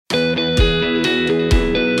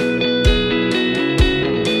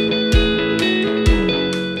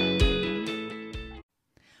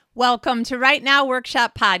Welcome to Write Now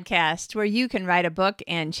Workshop Podcast, where you can write a book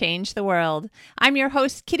and change the world. I'm your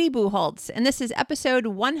host, Kitty Buchholz, and this is episode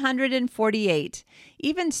 148.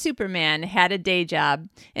 Even Superman had a day job.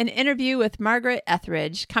 An interview with Margaret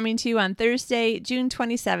Etheridge, coming to you on Thursday, June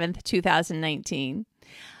 27th, 2019.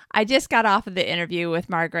 I just got off of the interview with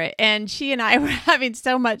Margaret, and she and I were having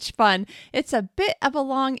so much fun. It's a bit of a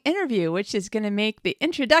long interview, which is going to make the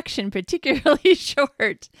introduction particularly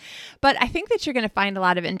short. But I think that you're going to find a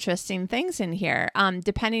lot of interesting things in here,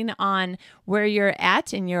 depending on where you're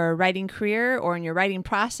at in your writing career or in your writing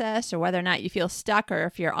process, or whether or not you feel stuck or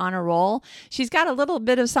if you're on a roll. She's got a little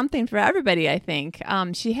bit of something for everybody, I think.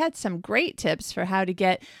 She had some great tips for how to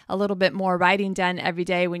get a little bit more writing done every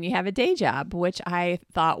day when you have a day job, which I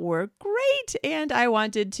thought were great. And I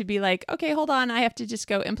wanted to be like, okay, hold on. I have to just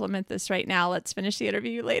go implement this right now. Let's finish the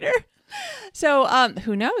interview later. So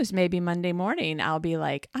who knows, maybe Monday morning I'll be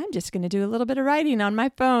like, I'm just going to do a little bit of writing on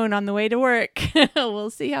my phone on the way to work. We'll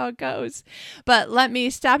see how it goes. But let me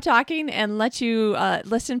stop talking and let you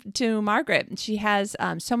listen to Margaret. She has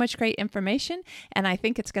so much great information, and I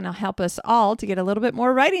think it's going to help us all to get a little bit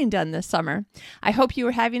more writing done this summer. I hope you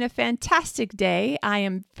are having a fantastic day. I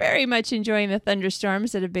am very much enjoying the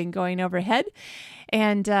thunderstorms that have been going overhead,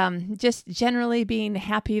 and just generally being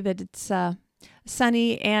happy that it's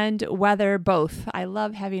sunny and weather both. I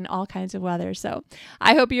love having all kinds of weather. So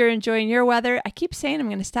I hope you're enjoying your weather. I keep saying I'm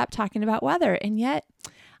going to stop talking about weather, and yet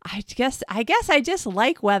I guess I just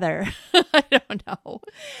like weather. I don't know.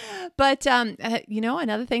 But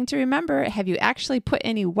another thing to remember, have you actually put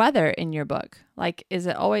any weather in your book? Like, is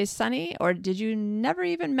it always sunny, or did you never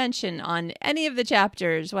even mention on any of the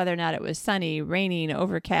chapters whether or not it was sunny, raining,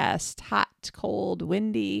 overcast, hot, cold,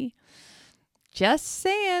 windy? Just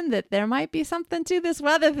saying that there might be something to this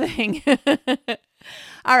weather thing.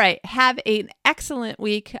 All right. Have an excellent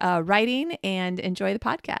week writing, and enjoy the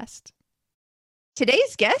podcast.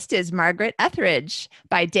 Today's guest is Margaret Etheridge.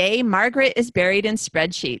 By day, Margaret is buried in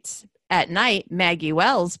spreadsheets. At night, Maggie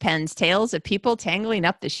Wells pens tales of people tangling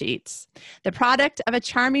up the sheets. The product of a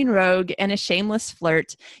charming rogue and a shameless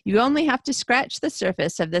flirt, you only have to scratch the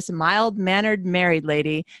surface of this mild-mannered married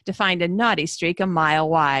lady to find a naughty streak a mile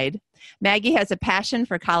wide. Maggie has a passion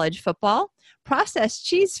for college football, processed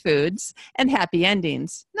cheese foods, and happy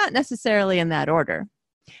endings, not necessarily in that order.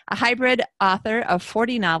 A hybrid author of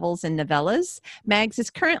 40 novels and novellas, Mags is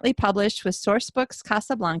currently published with Sourcebooks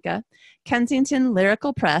Casablanca, Kensington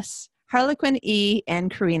Lyrical Press, Harlequin E, and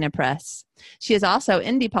Carina Press. She is also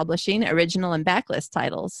indie publishing original and backlist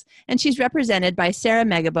titles, and she's represented by Sarah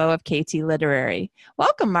Megabo of KT Literary.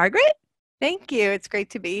 Welcome, Margaret. Thank you. It's great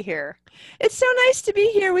to be here. It's so nice to be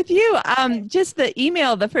here with you. Just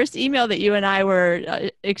the first email that you and I were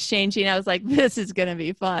exchanging, I was like, this is going to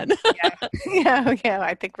be fun. Yeah.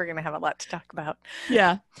 I think we're going to have a lot to talk about.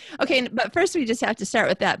 Yeah. Okay. But first, we just have to start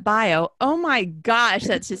with that bio. Oh my gosh,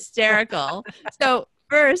 that's hysterical. So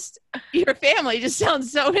first, your family just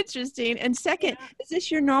sounds so interesting. And second, is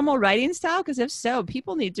this your normal writing style? Because if so,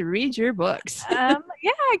 people need to read your books. Yeah,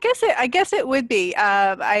 I guess it would be.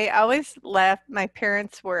 I always laughed. My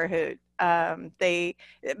parents were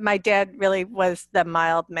my dad really was the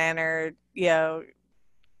mild-mannered,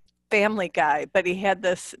 family guy, but he had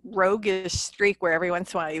this roguish streak where every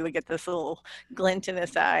once in a while you would get this little glint in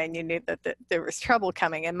his eye, and you knew that there was trouble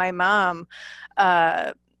coming. And my mom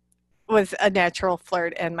was a natural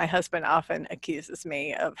flirt, and my husband often accuses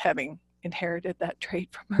me of having inherited that trait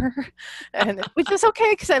from her, and which is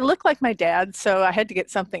okay because I look like my dad, so I had to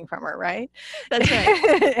get something from her, right? That's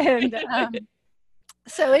right. And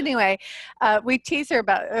so anyway, we used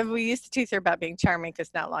to tease her about being charming,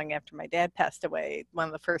 because not long after my dad passed away, one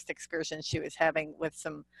of the first excursions she was having with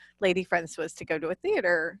some lady friends was to go to a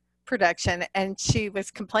theater production, and she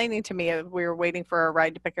was complaining to me. We were waiting for a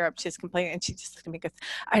ride to pick her up. She's complaining, and she just looked at me and goes,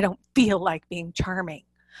 I don't feel like being charming.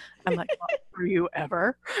 I'm like, well, were you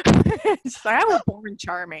ever? She's like, I was born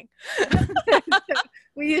charming.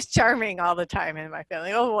 We use charming all the time in my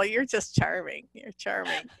family. Oh, well, you're just charming. You're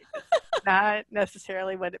charming. It's not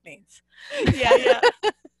necessarily what it means. Yeah.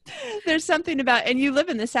 There's something about, and you live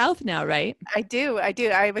in the South now, right? I do.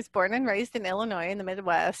 I was born and raised in Illinois in the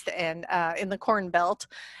Midwest, and in the Corn Belt.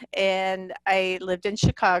 And I lived in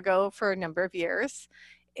Chicago for a number of years.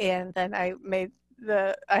 And then I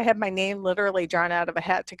had my name literally drawn out of a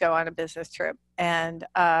hat to go on a business trip. And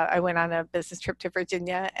I went on a business trip to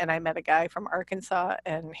Virginia, and I met a guy from Arkansas,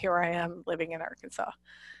 and here I am living in Arkansas.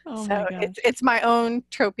 Oh, so it's my own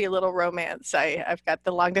tropey little romance. I've got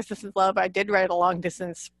the long distance love. I did write a long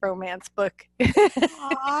distance romance book.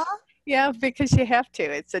 Yeah, because you have to.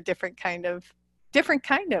 It's a different kind of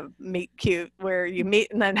meet cute, where you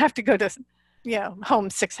meet and then have to go to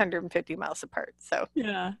homes 650 miles apart. So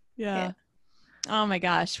Yeah. yeah. Oh my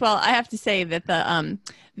gosh. Well, I have to say that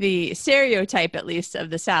the stereotype, at least of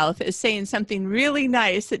the South, is saying something really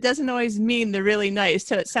nice. It doesn't always mean the really nice.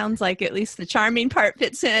 So it sounds like at least the charming part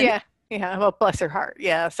fits in. Yeah. Yeah. Well, bless her heart.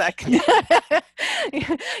 Yes, I can.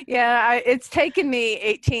 It's taken me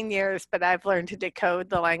 18 years, but I've learned to decode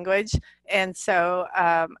the language. And so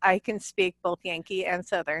I can speak both Yankee and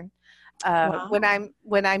Southern. Wow.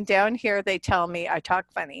 When I'm down here, they tell me I talk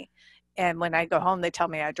funny. And when I go home, they tell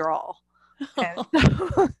me I drawl. And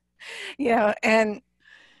so, and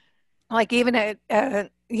like even at,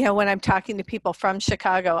 when I'm talking to people from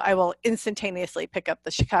Chicago, I will instantaneously pick up the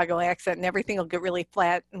Chicago accent and everything will get really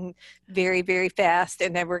flat and very, very fast.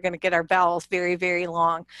 And then we're going to get our vowels very, very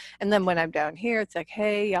long. And then when I'm down here, it's like,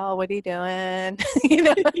 hey, y'all, what are you doing?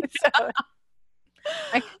 So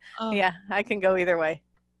I can go either way.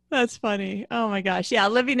 That's funny. Oh my gosh. Yeah.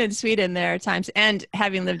 Living in Sweden, there are times, and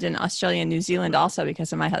having lived in Australia and New Zealand also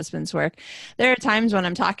because of my husband's work, there are times when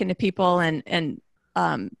I'm talking to people and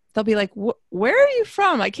they'll be like, where are you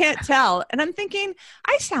from? I can't tell. And I'm thinking,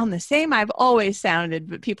 I sound the same. I've always sounded,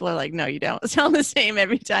 but people are like, no, you don't sound the same.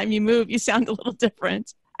 Every time you move, you sound a little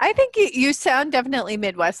different. I think you sound definitely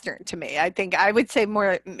Midwestern to me. I think I would say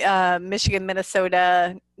more Michigan,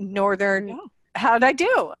 Minnesota, Northern. Yeah. How'd I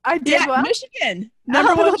do? I did well. Michigan,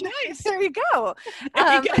 number one choice. There you go.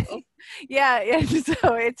 There you go. Yeah.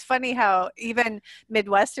 So it's funny how even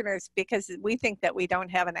Midwesterners, because we think that we don't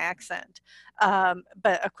have an accent,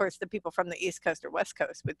 but of course the people from the East Coast or West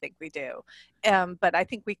Coast would think we do. But I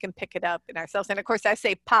think we can pick it up in ourselves. And of course I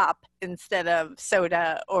say pop instead of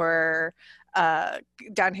soda, or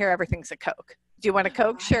down here everything's a Coke. Do you want a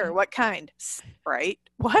Coke? Sure. What kind? Sprite.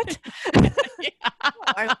 What?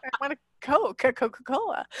 I want a Coke, a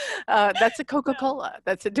Coca-Cola. That's a Coca-Cola.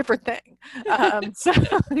 That's a different thing. So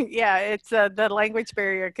yeah, it's the language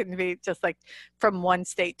barrier can be just like from one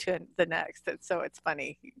state to the next. And so it's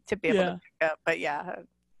funny to be able to pick up. But yeah,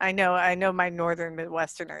 I know my Northern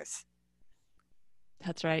Midwesterners.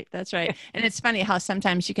 That's right. And it's funny how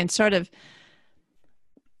sometimes you can sort of,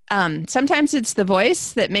 sometimes it's the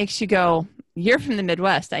voice that makes you go, you're from the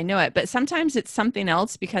Midwest, I know it. But sometimes it's something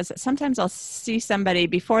else, because sometimes I'll see somebody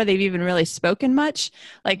before they've even really spoken much.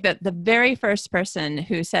 Like the very first person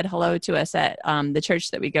who said hello to us at the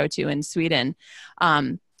church that we go to in Sweden,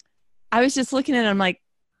 I was just looking at him like,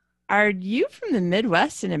 are you from the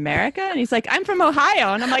Midwest in America? And he's like, I'm from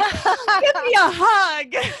Ohio. And I'm like, give me a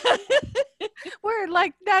hug. We're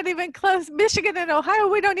like not even close. Michigan and Ohio,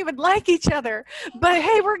 we don't even like each other. But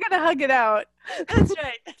hey, we're going to hug it out. That's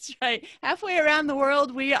right. Halfway around the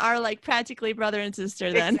world, we are like practically brother and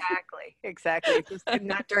sister then. Exactly. Just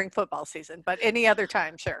not during football season, but any other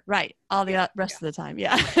time, sure. Right. All the rest of the time,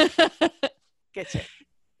 yeah. Get you.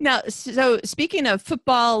 Now, so speaking of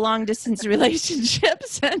football, long distance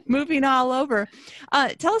relationships and moving all over,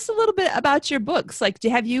 tell us a little bit about your books. Like,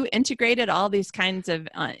 have you integrated all these kinds of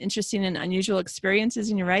interesting and unusual experiences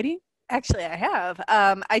in your writing? Actually, I have.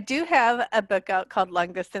 I do have a book out called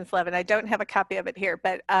Long Distance Love, and I don't have a copy of it here,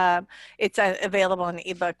 but it's available in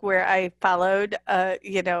ebook, where I followed,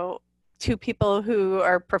 two people who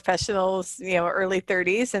are professionals, early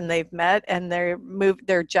 30s, and they've met, and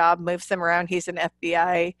their job moves them around. He's an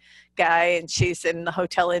FBI guy and she's in the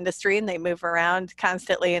hotel industry, and they move around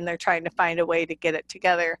constantly, and they're trying to find a way to get it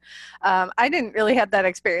together. I didn't really have that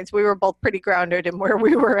experience. We were both pretty grounded in where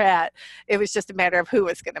we were at. It was just a matter of who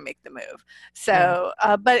was going to make the move. So,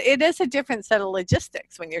 but it is a different set of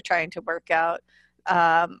logistics when you're trying to work out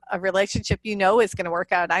a relationship is going to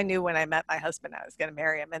work out. I knew when I met my husband I was going to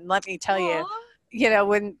marry him, and let me tell you,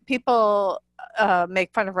 when people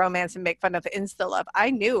make fun of romance and make fun of insta love,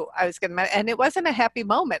 I knew I was going to, and it wasn't a happy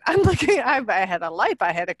moment. I'm looking, I had a life,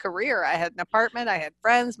 I had a career, I had an apartment, I had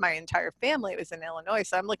friends, my entire family was in Illinois.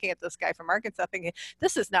 So I'm looking at this guy from Arkansas thinking,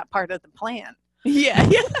 this is not part of the plan. Yeah.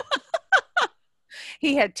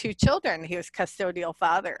 He had 2 children. He was custodial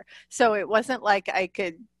father. So it wasn't like I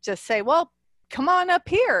could just say, well, come on up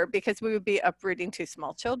here, because we would be uprooting 2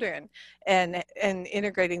 small children and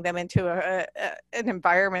integrating them into an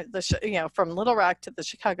environment, from Little Rock to the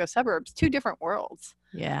Chicago suburbs, 2 different worlds.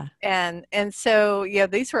 Yeah. And so,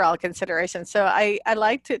 these were all considerations. So I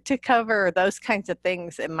like to cover those kinds of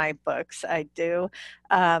things in my books. I do.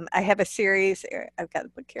 I have a series. I've got a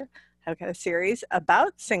book here. I've got a series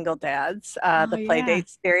about single dads, the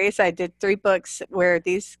Playdate series. I did 3 books where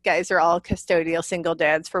these guys are all custodial single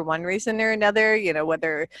dads for one reason or another,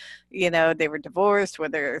 whether, they were divorced,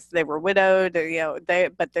 whether they were widowed, or,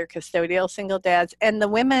 but they're custodial single dads. And the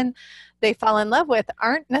women they fall in love with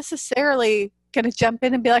aren't necessarily going to jump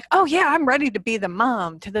in and be like, oh yeah, I'm ready to be the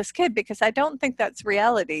mom to this kid, because I don't think that's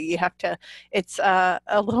reality. You have to, it's a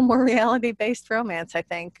little more reality based romance, I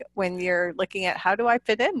think, when you're looking at how do I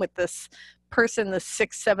fit in with this person, this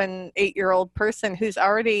 6, 7, 8-year-old person who's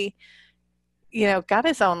already, got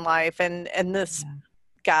his own life, and this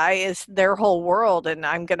guy is their whole world, and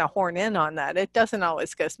I'm going to horn in on that. It doesn't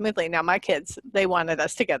always go smoothly. Now, my kids, they wanted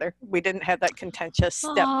us together. We didn't have that contentious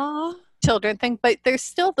step children thing, but there's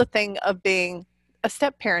still the thing of being a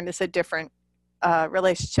step parent is a different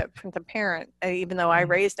relationship from the parent. Even though I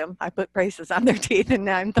raised them, I put braces on their teeth, and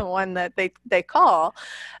I'm the one that they call.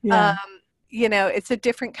 It's a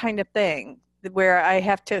different kind of thing where I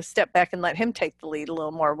have to step back and let him take the lead a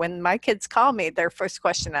little more. When my kids call me, their first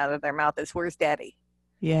question out of their mouth is, "Where's Daddy?"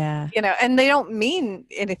 Yeah. And they don't mean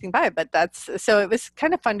anything by it, so it was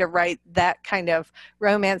kind of fun to write that kind of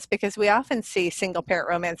romance, because we often see single parent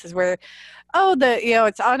romances where,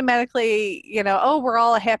 it's automatically, we're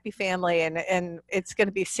all a happy family and it's going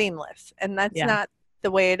to be seamless. And that's not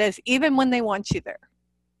the way it is, even when they want you there.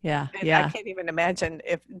 Yeah. And I can't even imagine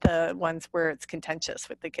if the ones where it's contentious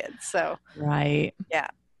with the kids. So, right. Yeah.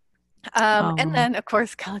 And then, of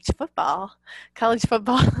course, college football.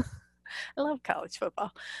 I love college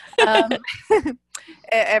football.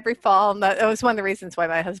 Every fall, that was one of the reasons why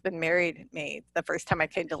my husband married me the first time I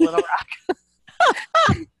came to Little Rock.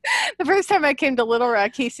 The first time I came to Little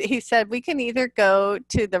Rock, he said, we can either go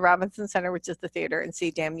to the Robinson Center, which is the theater, and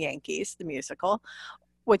see Damn Yankees, the musical,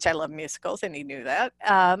 which I love musicals, and he knew that.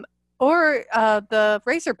 Or the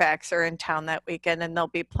Razorbacks are in town that weekend, and they'll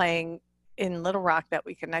be playing in Little Rock that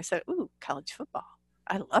weekend. I said, ooh, college football.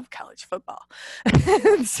 I love college football.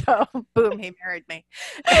 So, boom, he married me.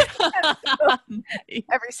 So,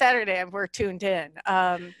 every Saturday we're tuned in.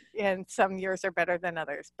 And some years are better than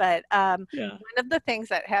others. But one of the things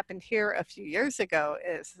that happened here a few years ago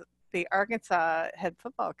is the Arkansas head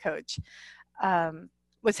football coach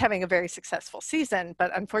was having a very successful season,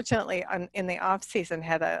 but unfortunately in the off season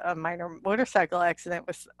had a minor motorcycle accident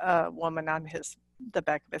with a woman on the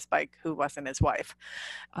back of his bike who wasn't his wife.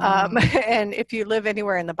 And if you live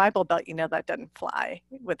anywhere in the Bible Belt, that doesn't fly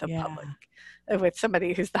with a public, with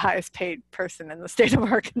somebody who's the highest paid person in the state of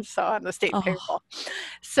Arkansas on the state payroll.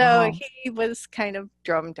 So he was kind of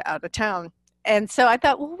drummed out of town. And so I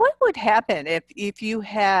thought, well, what would happen if you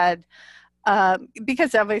had,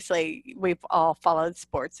 because obviously we've all followed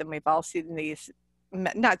sports and we've all seen these,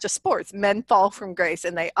 not just sports, men fall from grace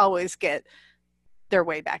and they always get their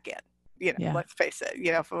way back in. Let's face it,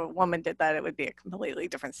 if a woman did that, it would be a completely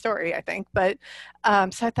different story, I think. But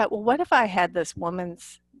so I thought, well, what if I had this woman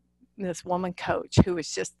coach who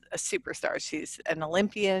was just a superstar? She's an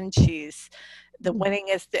Olympian. She's the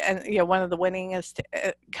winningest, and one of the winningest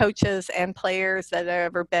coaches and players that have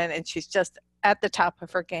ever been. And she's just at the top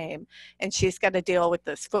of her game. And she's got to deal with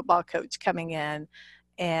this football coach coming in,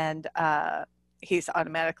 and he's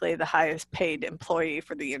automatically the highest paid employee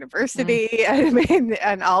for the university. I mean,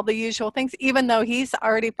 and all the usual things, even though he's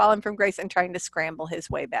already fallen from grace and trying to scramble his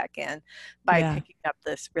way back in by picking up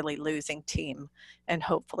this really losing team and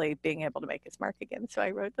hopefully being able to make his mark again. So I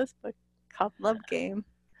wrote this book called Love Game.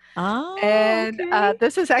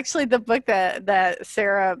 This is actually the book that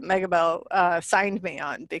Sarah Megabel signed me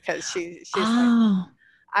on, because she's like,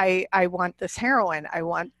 I want this heroine. I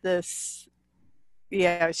want this.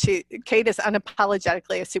 Yeah, Kate is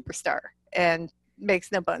unapologetically a superstar and makes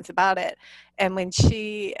no bones about it. And when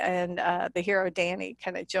she and the hero Danny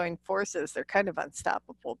kind of join forces, they're kind of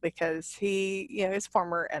unstoppable, because he, is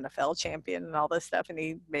former NFL champion and all this stuff, and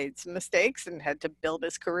he made some mistakes and had to build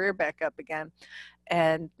his career back up again.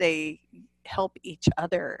 And they help each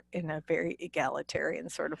other in a very egalitarian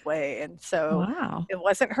sort of way. And so It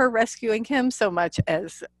wasn't her rescuing him so much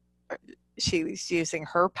as she was using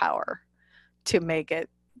her power to make it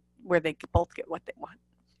where they both get what they want.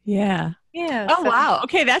 Yeah. Yeah. Oh, wow.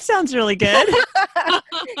 Okay, that sounds really good.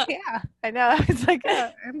 Yeah, I know. It's like,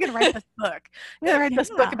 I'm going to write this book. I'm going to write this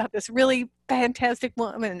book about this really fantastic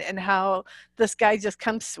woman and how this guy just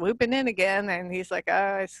comes swooping in again. And he's like,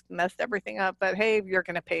 I messed everything up, but hey, you're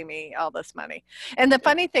going to pay me all this money. And the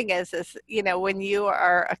funny thing is, when you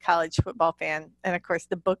are a college football fan, and of course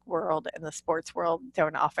the book world and the sports world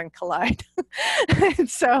don't often collide. And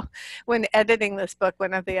so when editing this book,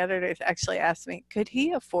 one of the editors actually asked me, could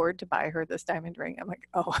he afford to buy her this diamond ring? I'm like,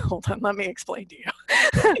 oh, hold on, let me explain to you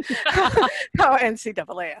how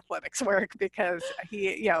NCAA athletics work, because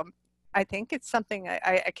I think it's something,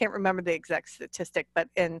 I can't remember the exact statistic, but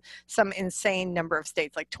in some insane number of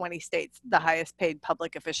states, like 20 states, the highest paid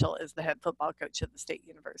public official is the head football coach of the state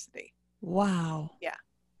university. Wow. Yeah.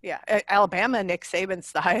 Yeah. Alabama, Nick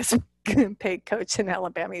Saban's the highest paid coach in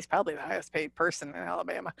Alabama. He's probably the highest paid person in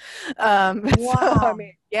Alabama. So, I Wow.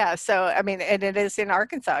 mean, yeah. So, I mean, and it is in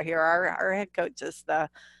Arkansas here. Our head coach is the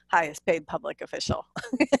highest paid public official.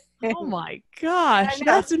 Oh And my I gosh, know.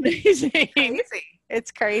 that's amazing. Crazy.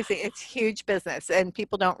 It's crazy. It's huge business, and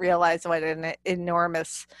people don't realize what an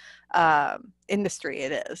enormous industry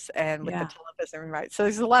it is, and with the Yeah. television rights. So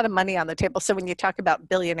there's a lot of money on the table. So when you talk about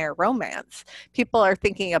billionaire romance, people are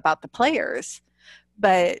thinking about the players,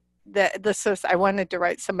 but this was, I wanted to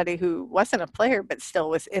write somebody who wasn't a player, but still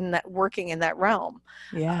was in that, working in that realm,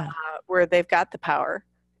 Yeah. where they've got the power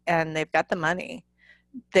and they've got the money.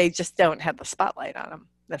 They just don't have the spotlight on them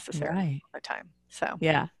necessarily Right. all the time. So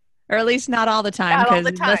Yeah. Or at least not all the time, not all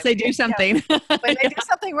because the unless time. they do Yeah. something. When they do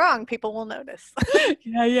something wrong, people will notice.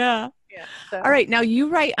 Yeah, yeah. Yeah. So All right. Now you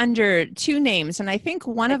write under two names, and I think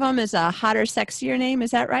one of them is a hotter, sexier name.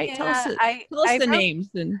 Is that right? Tell us, yeah, tell us the names.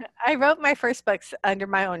 And I wrote my first books under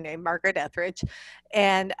my own name, Margaret Etheridge,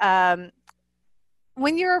 and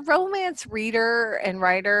when you're a romance reader and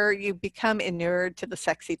writer, you become inured to the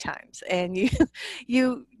sexy times, and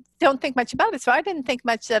you don't think much about it. So I didn't think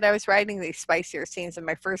much that I was writing these spicier scenes. And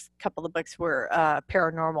my first couple of books were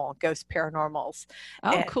paranormal, ghost paranormals,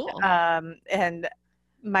 oh, cool. and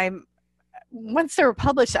my once they were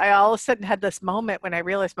published, I all of a sudden had this moment when I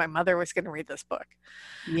realized my mother was going to read this book,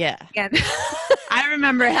 Yeah. and I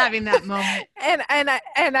remember having that moment.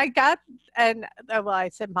 I got well, I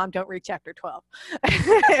said, Mom, don't read chapter 12,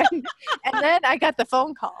 and then I got the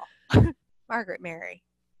phone call, Margaret Mary,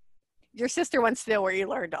 your sister wants to know where you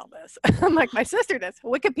learned all this. I'm like, my sister does.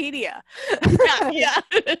 Wikipedia. Yeah.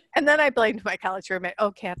 And then I blamed my college roommate.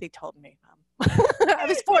 Oh, Kathy told me, Mom. I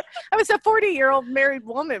was a 40-year-old married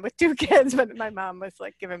woman with 2 kids, but my mom was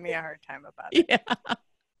like giving me a hard time about it. Yeah.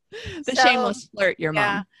 The So, shameless flirt, your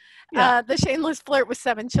yeah. mom. Yeah. The shameless flirt with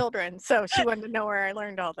 7 children. So she wanted to know where I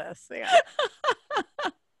learned all this. Yeah.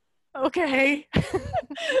 Okay.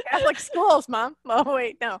 Catholic schools, Mom. Oh,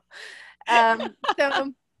 wait, no.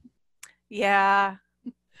 So, yeah.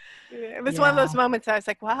 It was one of those moments I was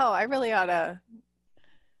like, wow, I really ought to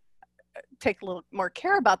take a little more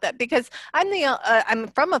care about that, because I'm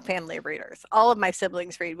from a family of readers. All of my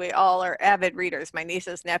siblings read. We all are avid readers. My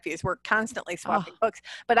nieces, nephews, we're constantly swapping books,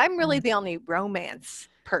 but I'm really the only romance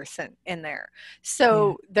person in there.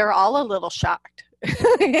 So they're all a little shocked.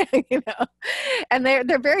 You know, and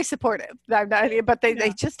they're very supportive. But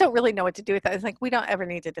they just don't really know what to do with it. It's like, we don't ever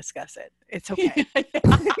need to discuss it. It's okay.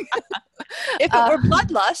 If it were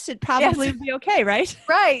bloodlust, it probably would be okay, right?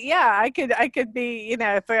 Right. Yeah. I could be, you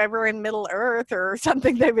know, if I were in Middle Earth or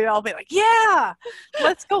something, they would all be like, yeah,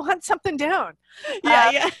 let's go hunt something down.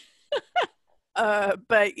 Yeah.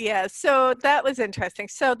 But yeah, so that was interesting.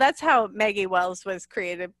 So that's how Maggie Wells was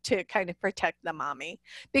created, to kind of protect the mommy,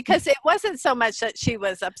 because it wasn't so much that she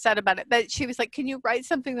was upset about it, but she was like, can you write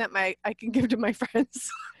something that I can give to my friends?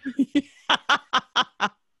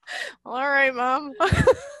 All right, Mom.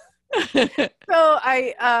 So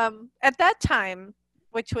I, at that time,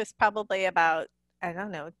 which was probably about, I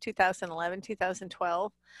don't know, 2011,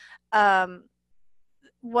 2012,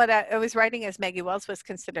 what I was writing as Maggie Wells was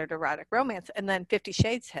considered erotic romance, and then 50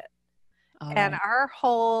 Shades hit. And our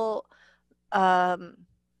whole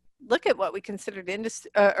look at what we considered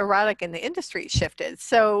erotic in the industry shifted.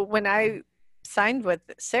 So when I signed with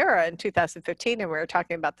Sarah in 2015 and we were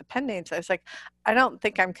talking about the pen names, I was like, I don't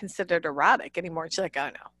think I'm considered erotic anymore. She's like,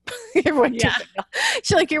 oh no, you're way too vanilla.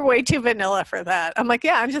 She's like, you're way too vanilla for that. I'm like,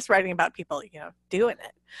 yeah, I'm just writing about people, you know, doing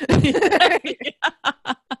it.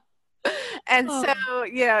 And so,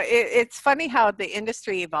 you know, it's funny how the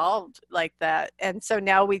industry evolved like that. And so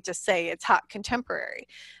now we just say it's hot contemporary,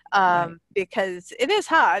 because it is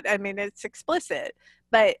hot. I mean, it's explicit,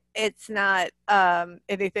 but it's not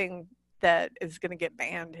anything that is going to get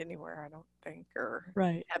banned anywhere, I don't think, or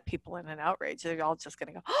have people in an outrage. They're all just going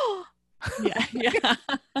to go, oh, yeah.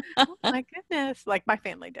 Oh my goodness, like my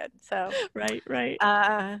family did. So right.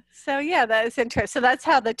 So yeah, that is interesting. So that's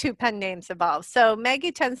how the 2 pen names evolved. So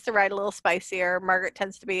Maggie tends to write a little spicier. Margaret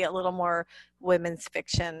tends to be a little more women's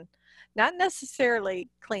fiction, not necessarily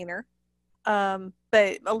cleaner,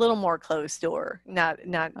 but a little more closed door, not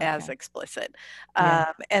as explicit.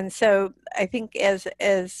 And so I think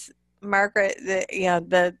as Margaret,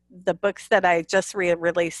 the books that I just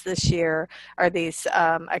released this year are these,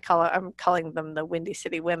 I'm calling them the Windy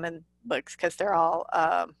City Women books, because they're all,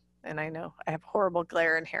 and I know I have horrible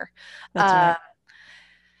glare in here. That's right.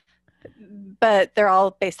 But they're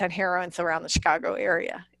all based on heroines around the Chicago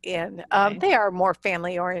area. And they are more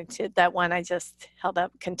family oriented. That one I just held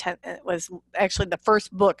up, Content, it was actually the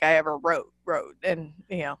first book I ever wrote. And,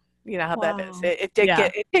 you know, You know how that is. Wow. It did Yeah.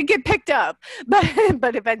 get picked up,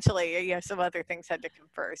 but eventually, some other things had to come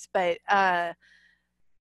first. But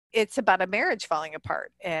it's about a marriage falling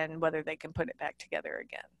apart and whether they can put it back together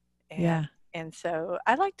again. And Yeah. and so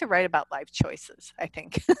I like to write about life choices, I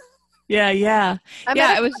think. Yeah. Yeah. I'm at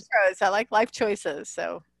Yeah. a It was, crossroads. I like life choices.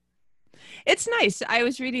 So it's nice. I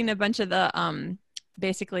was reading a bunch of the,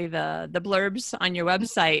 basically the blurbs on your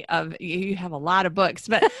website of, you have a lot of books,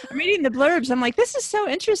 but I'm reading the blurbs. I'm like, this is so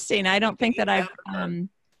interesting. I don't think that I've,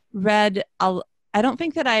 read, I don't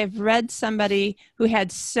think that I've read somebody who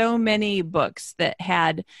had so many books that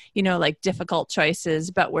had, like difficult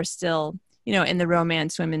choices, but were still, in the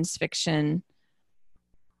romance, women's fiction,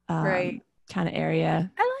 right. kind of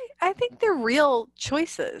area. I think they're real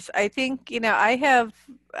choices. I think, I have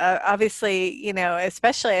obviously,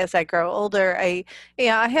 especially as I grow older, I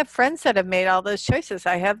have friends that have made all those choices.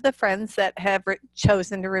 I have the friends that have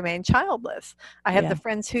chosen to remain childless. I have Yeah. the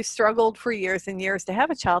friends who struggled for years and years to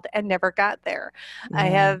have a child and never got there. I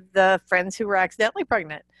Yeah. have the friends who were accidentally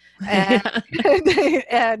pregnant. And, Yeah.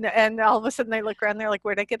 and all of a sudden they look around, they're like,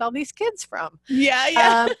 where'd I get all these kids from? Yeah.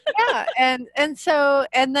 Yeah. Yeah. And so,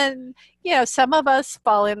 and then, some of us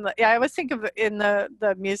fall in. I always think of in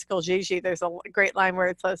the musical Gigi. There's a great line where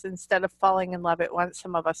it says, "Instead of falling in love at once,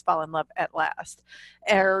 some of us fall in love at last,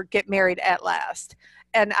 or get married at last."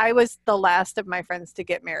 And I was the last of my friends to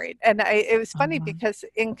get married. And it was funny because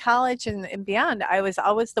in college and beyond, I was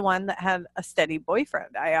always the one that had a steady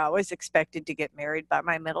boyfriend. I always expected to get married by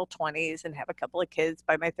my middle 20s and have a couple of kids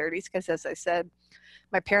by my 30s. Because as I said,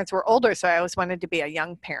 my parents were older, so I always wanted to be a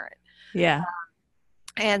young parent. Yeah.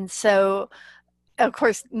 And so, of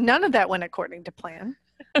course, none of that went according to plan.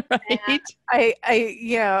 Right.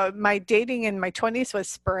 My dating in my 20s was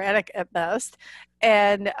sporadic at best,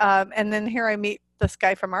 and then here I meet this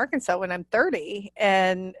guy from Arkansas when I'm 30,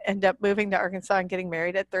 and end up moving to Arkansas and getting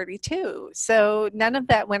married at 32. So none of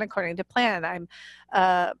that went according to plan. I'm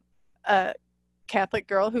a Catholic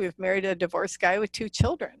girl who has married a divorced guy with 2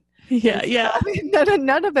 children. Yeah. And so, Yeah.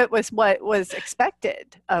 none of it was what was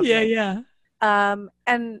expected of Yeah. me. Yeah.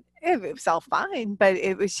 And it was all fine, but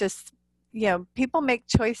it was just, people make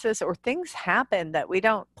choices or things happen that we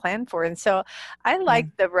don't plan for. And so I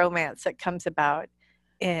like the romance that comes about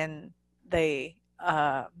in the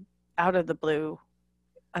out of the blue,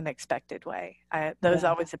 unexpected way. Those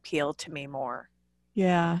always appeal to me more.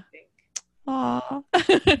 Yeah. Aw.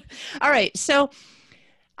 All right. So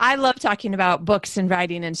I love talking about books and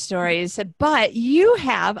writing and stories, but you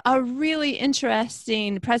have a really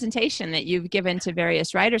interesting presentation that you've given to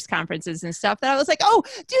various writers' conferences and stuff that I was like, oh,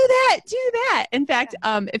 do that. In fact,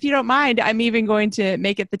 if you don't mind, I'm even going to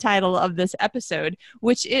make it the title of this episode,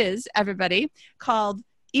 which is, everybody, called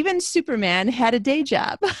Even Superman Had a Day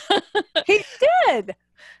Job. He did.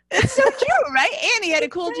 It's so cute, right? And he had a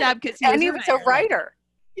cool job because he was a writer.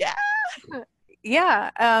 Yeah. Yeah.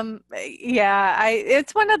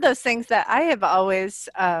 It's one of those things that I have always,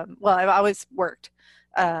 I've always worked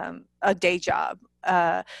a day job.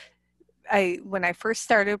 When I first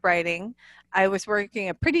started writing, I was working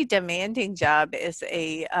a pretty demanding job as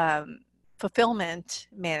a fulfillment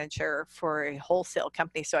manager for a wholesale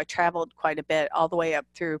company. So I traveled quite a bit all the way up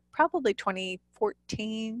through probably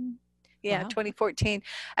 2014. Yeah, wow. 2014.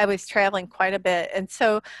 I was traveling quite a bit. And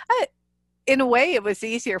so in a way, it was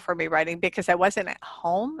easier for me writing because I wasn't at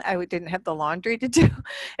home. I didn't have the laundry to do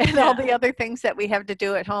and all the other things that we have to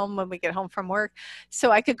do at home when we get home from work.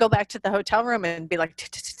 So I could go back to the hotel room and be like,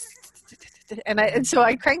 and so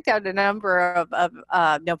I cranked out a number of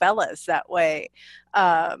novellas that way,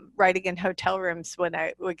 writing in hotel rooms when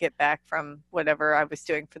I would get back from whatever I was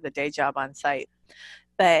doing for the day job on site.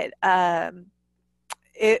 But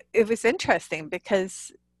it was interesting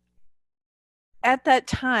because at that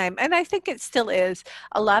time, and I think it still is,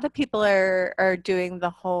 a lot of people are doing the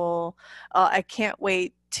whole, I can't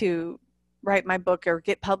wait to write my book or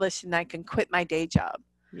get published and I can quit my day job.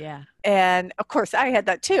 Yeah. And of course I had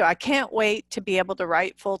that too. I can't wait to be able to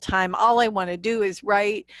write full time. All I want to do is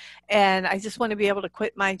write, and I just want to be able to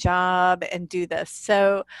quit my job and do this.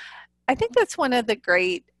 So I think that's one of the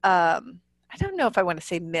great, I don't know if I want to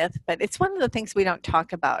say myth, but it's one of the things we don't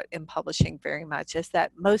talk about in publishing very much, is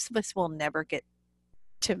that most of us will never get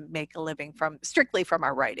to make a living strictly from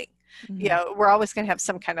our writing. Mm-hmm. We're always going to have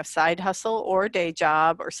some kind of side hustle or day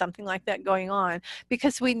job or something like that going on,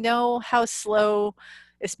 because we know how slow,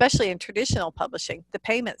 especially in traditional publishing, the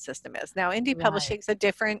payment system is. Now, indie publishing is a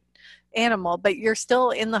different animal, but you're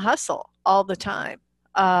still in the hustle all the time.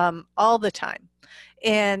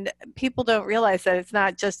 And people don't realize that it's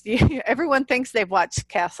not just you. Everyone thinks they've watched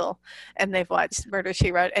Castle and they've watched Murder,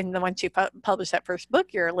 She Wrote. And then once you publish that first book,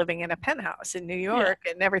 you're living in a penthouse in New York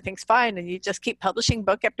and everything's fine. And you just keep publishing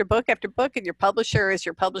book after book after book. And your publisher is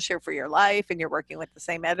your publisher for your life. And you're working with the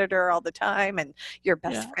same editor all the time. And you're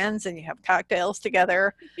best friends and you have cocktails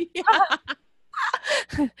together.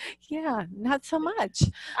 Yeah, not so much.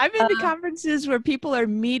 I've been to conferences where people are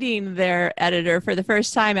meeting their editor for the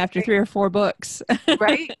first time after 3 or 4 books.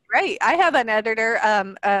 Right. I have an editor,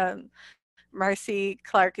 Marcy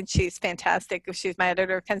Clark, and she's fantastic. She's my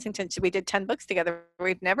editor of Kensington. We did 10 books together.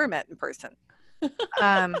 We've never met in person.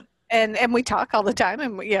 And we talk all the time,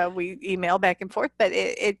 and we email back and forth, but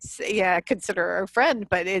it's I consider her a friend,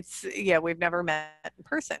 but it's we've never met in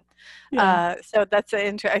person. So that's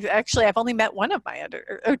actually I've only met one of my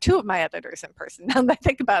editor or 2 of my editors in person now that I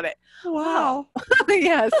think about it. Wow.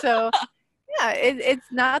 So it's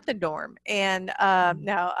not the norm. And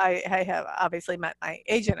now I have obviously met my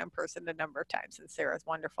agent in person a number of times, and Sarah's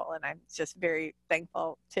wonderful, and I'm just very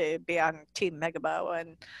thankful to be on Team Megabow,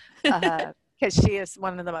 and because she is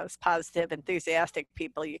one of the most positive, enthusiastic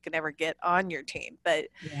people you can ever get on your team. But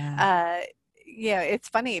it's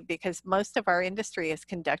funny because most of our industry is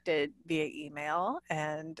conducted via email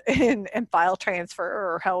and file transfer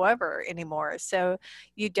or however anymore. So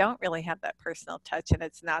you don't really have that personal touch, and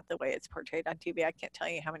it's not the way it's portrayed on TV. I can't tell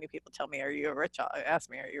you how many people tell me, are you a rich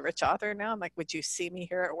author now? I'm like, would you see me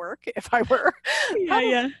here at work if I were?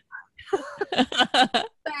 But,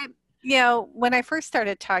 when I first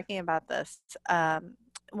started talking about this,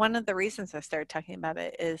 one of the reasons I started talking about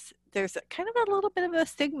it is there's kind of a little bit of a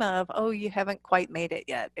stigma of, oh, you haven't quite made it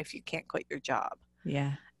yet if you can't quit your job.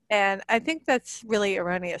 Yeah. And I think that's really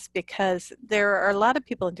erroneous because there are a lot of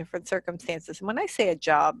people in different circumstances. And when I say a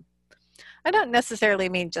job, I don't necessarily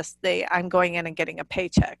mean just I'm going in and getting a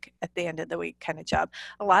paycheck at the end of the week kind of job.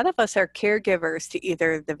 A lot of us are caregivers to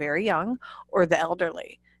either the very young or the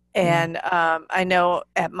elderly. And I know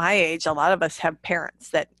at my age, a lot of us have parents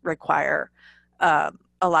that require a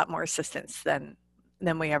lot more assistance than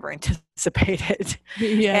we ever anticipated.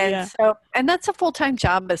 And that's a full-time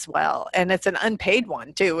job as well. And it's an unpaid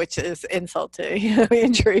one too, which is insult to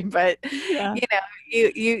injury. But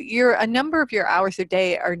you're a number of your hours a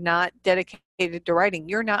day are not dedicated to writing.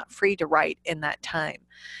 You're not free to write in that time.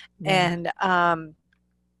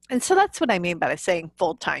 And so that's what I mean by saying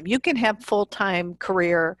full-time. You can have full-time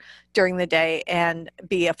career during the day and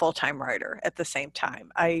be a full-time writer at the same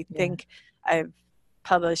time. I think I've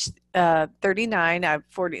published 39. I have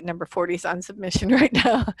number 40 is on submission right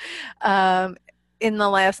now in the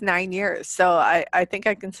last 9 years. So I think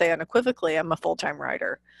I can say unequivocally I'm a full-time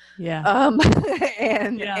writer.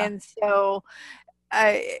 And so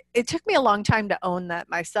it took me a long time to own that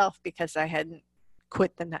myself because I hadn't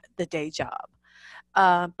quit the day job.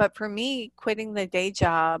 But for me, quitting the day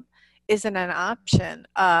job isn't an option.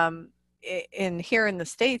 Here in the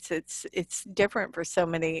States, it's different for so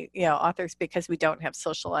many authors because we don't have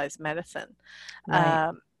socialized medicine.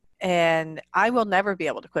 Right. And I will never be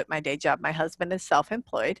able to quit my day job. My husband is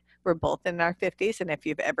self-employed. We're both in our 50s. And if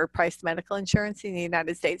you've ever priced medical insurance in the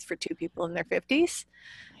United States for 2 people in their 50s,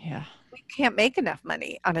 we can't make enough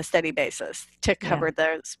money on a steady basis to cover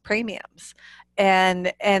those premiums.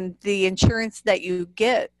 And the insurance that you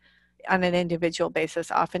get on an individual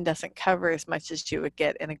basis often doesn't cover as much as you would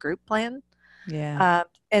get in a group plan.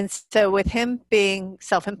 And so with him being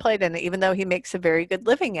self-employed, and even though he makes a very good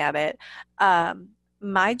living at it,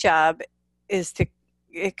 my job is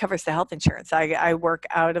it covers the health insurance. I work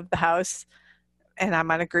out of the house and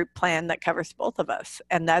I'm on a group plan that covers both of us.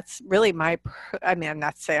 And that's really I'm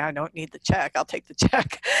not saying I don't need the check. I'll take the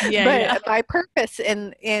check. My purpose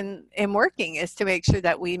in working is to make sure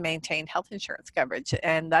that we maintain health insurance coverage.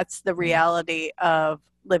 And that's the reality of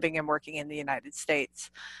living and working in the United States.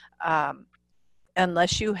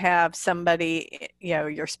 Unless you have somebody,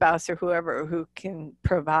 your spouse or whoever, who can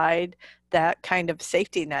provide that kind of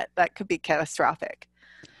safety net, that could be catastrophic.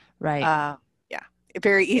 Right.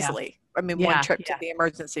 Very easily. One trip to the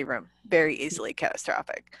emergency room, very easily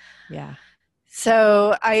catastrophic.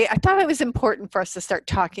 So I thought it was important for us to start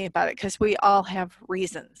talking about it because we all have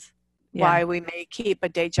reasons why we may keep a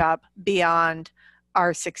day job beyond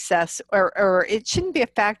our success, or it shouldn't be a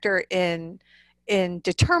factor in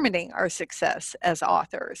determining our success as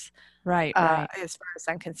authors. Right. As far as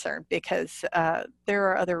I'm concerned, because there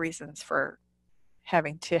are other reasons for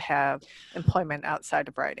having to have employment outside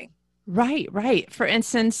of writing. Right. For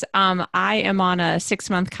instance, I am on a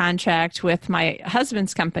 6-month contract with my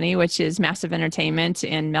husband's company, which is Massive Entertainment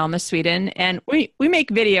in Malmö, Sweden, and we make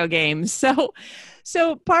video games. So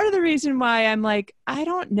part of the reason why I'm like, I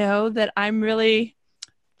don't know that I'm really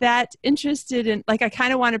that interested in, like, I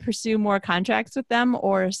kind of want to pursue more contracts with them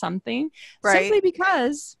or something, Right. simply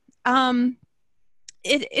because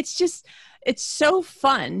it's just, it's so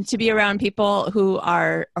fun to be around people who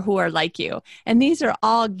are like you. And these are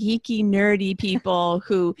all geeky, nerdy people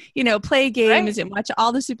who, you know, play games and watch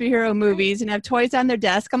all the superhero movies and have toys on their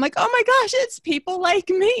desk. I'm like, oh my gosh, it's people like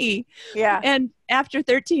me. Yeah. And after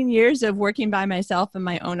 13 years of working by myself in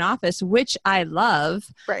my own office, which I love,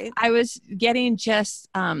 Right. I was getting just,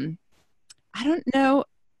 I don't know,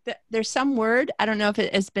 there's some word, I don't know if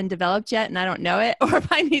it has been developed yet and I don't know it, or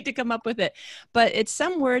if I need to come up with it, but it's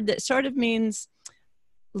some word that sort of means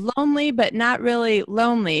lonely, but not really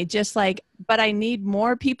lonely, just like, but I need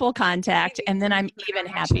more people contact and then I'm even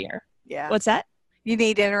happier. Yeah. What's that? You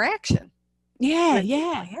need interaction.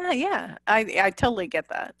 Yeah. I totally get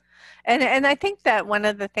that. And I think that one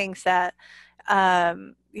of the things that,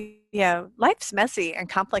 life's messy and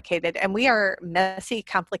complicated, and we are messy,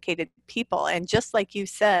 complicated people. And just like you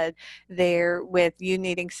said, there with you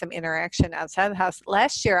needing some interaction outside the house.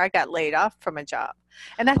 Last year, I got laid off from a job,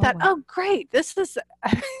 and I thought, wow. oh, great, this is.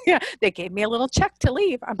 They gave me a little check to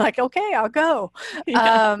leave. I'm like, okay, I'll go.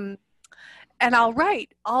 Yeah. And I'll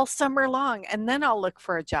write all summer long, and then I'll look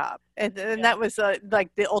for a job. And that was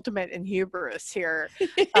like the ultimate in hubris here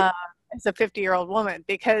as a 50-year-old woman,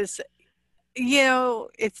 because you know,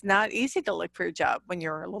 it's not easy to look for a job when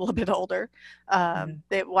you're a little bit older.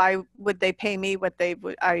 Why would they pay me what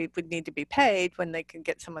I would need to be paid when they can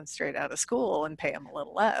get someone straight out of school and pay them a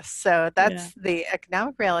little less? So that's the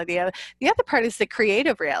economic reality of it. The other part is the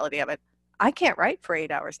creative reality of it. I can't write for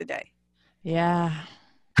 8 hours a day. Yeah.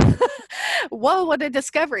 Whoa, what a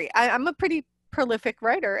discovery. I'm a pretty prolific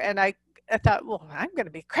writer, and I thought, well, I'm going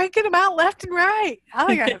to be cranking them out left and right.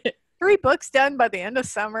 I got 3 books done by the end of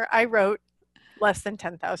summer. I wrote less than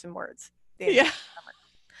 10,000 words. Yeah,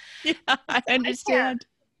 I understand.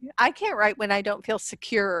 I can't write when I don't feel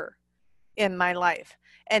secure in my life.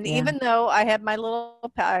 And even though I had my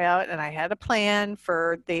little payout and I had a plan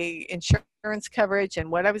for the insurance coverage and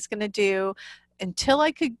what I was going to do, until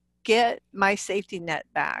I could get my safety net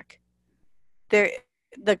back, the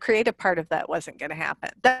creative part of that wasn't going to happen.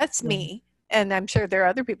 That's me. And I'm sure there are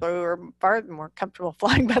other people who are far more comfortable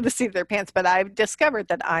flying by the seat of their pants, but I've discovered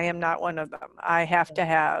that I am not one of them. I have to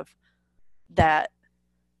have that,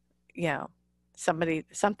 you know, something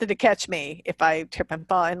to catch me if I trip and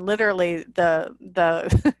fall. And literally the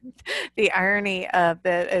the irony of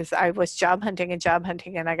it is I was job hunting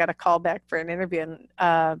and I got a call back for an interview, and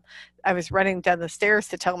I was running down the stairs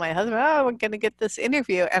to tell my husband, oh, I'm going to get this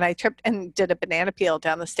interview. And I tripped and did a banana peel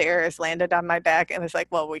down the stairs, landed on my back, and was like,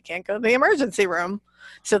 well, we can't go to the emergency room,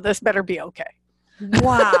 so this better be okay.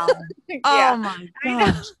 Wow. Oh my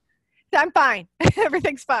gosh. I'm fine.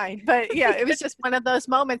 Everything's fine. But yeah, it was just one of those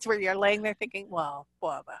moments where you're laying there thinking, well,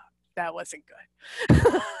 that wasn't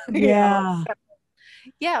good. Yeah.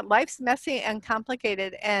 Yeah, life's messy and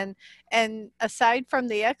complicated, and aside from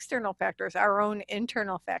the external factors, our own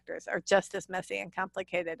internal factors are just as messy and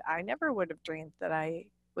complicated. I never would have dreamed that I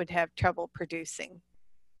would have trouble producing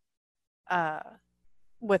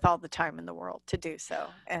with all the time in the world to do so.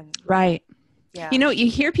 And right. Yeah. You know, you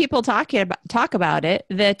hear people talk about it,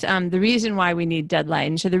 that the reason why we need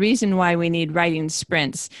deadlines, or the reason why we need writing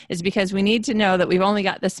sprints, is because we need to know that we've only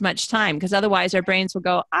got this much time, because otherwise our brains will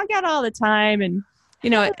go, I got all the time, and you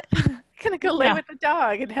know, gonna go lay with the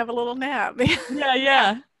dog and have a little nap.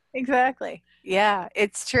 Yeah. Exactly. Yeah,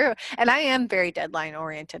 it's true. And I am very deadline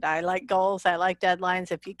oriented. I like goals. I like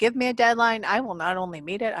deadlines. If you give me a deadline, I will not only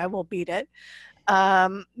meet it, I will beat it.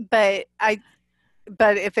 But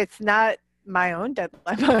if it's not my own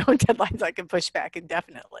deadlines, I can push back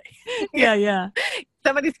indefinitely. Yeah.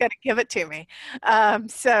 Somebody's got to give it to me. And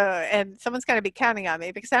someone's got to be counting on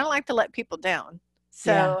me, because I don't like to let people down.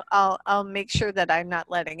 So I'll make sure that I'm not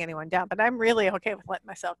letting anyone down, but I'm really okay with letting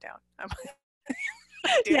myself down.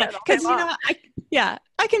 Because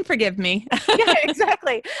I can forgive me. Yeah,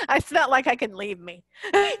 exactly. It's not like I can leave me.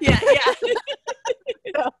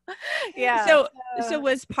 Yeah. So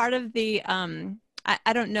was part of the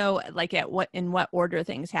I don't know, like in what order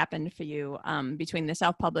things happened for you between the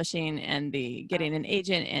self-publishing and the getting an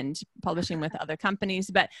agent and publishing with other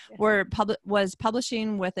companies, but was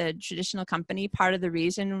publishing with a traditional company part of the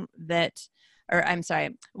reason that, or I'm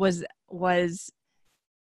sorry, was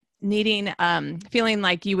needing, feeling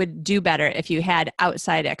like you would do better if you had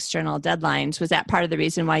outside external deadlines? Was that part of the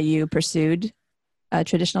reason why you pursued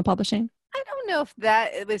traditional publishing? I don't know if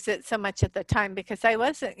that was it so much at the time, because I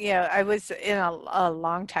wasn't, I was in a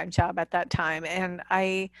long time job at that time. And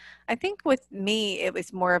I think with me, it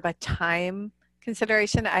was more of a time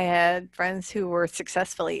consideration. I had friends who were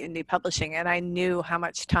successfully indie publishing, and I knew how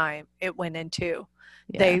much time it went into.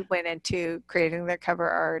 Yeah. They went into creating their cover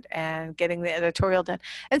art and getting the editorial done.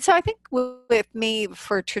 And so I think with me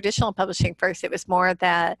for traditional publishing first, it was more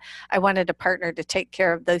that I wanted a partner to take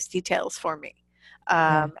care of those details for me.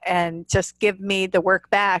 And just give me the work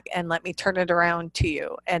back and let me turn it around to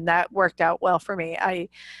you. And that worked out well for me. I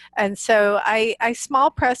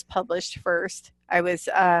small press published first. I was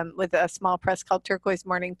with a small press called Turquoise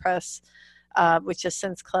Morning Press, which has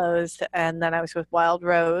since closed. And then I was with Wild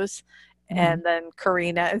Rose, and then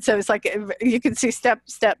Karina. And so it's like, you can see step,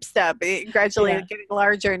 gradually getting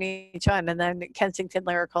larger in each one, and then Kensington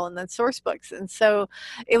Lyrical, and then Source Books. And so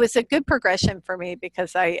it was a good progression for me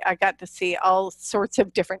because I got to see all sorts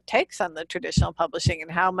of different takes on the traditional publishing and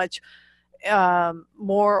how much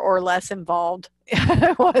more or less involved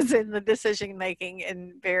I was in the decision making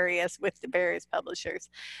with the various publishers.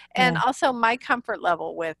 And also my comfort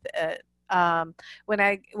level with it.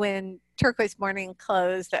 When Turquoise Morning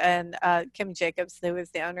closed, and Kim Jacobs, who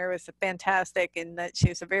was the owner, was fantastic in that she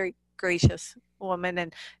was a very gracious woman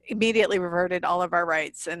and immediately reverted all of our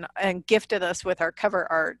rights and gifted us with our cover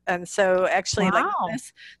art. And so actually like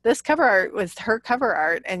this cover art was her cover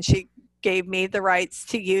art, and she gave me the rights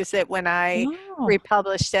to use it when I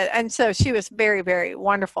republished it. And so she was very, very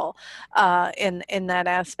wonderful in that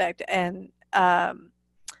aspect. And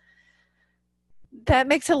that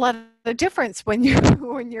makes a lot of difference when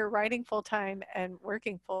you're writing full time and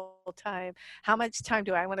working full time. How much time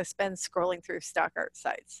do I want to spend scrolling through stock art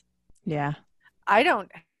sites? Yeah. I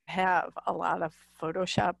don't have a lot of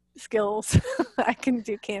Photoshop skills. I can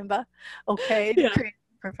do Canva, to create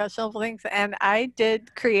professional things. And I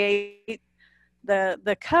did create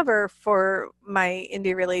the cover for my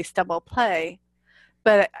indie release Double Play,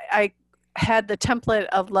 but I had the template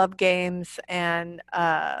of Love Games and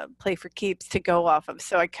Play for Keeps to go off of,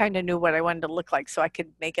 so I kind of knew what I wanted to look like, so I could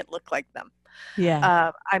make it look like them.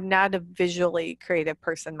 I'm not a visually creative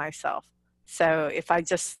person myself, so if I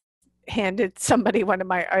just handed somebody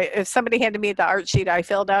if somebody handed me the art sheet I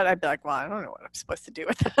filled out, I'd be like, well, I don't know what I'm supposed to do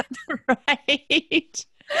with that. Right.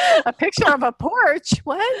 A picture of a porch?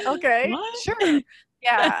 What? Okay, sure.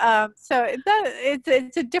 So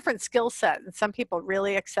it's a different skill set, and some people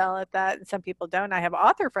really excel at that, and some people don't. I have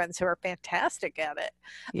author friends who are fantastic at it,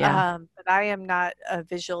 but I am not a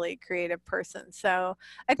visually creative person. So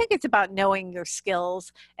I think it's about knowing your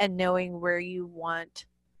skills and knowing where you want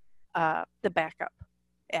the backup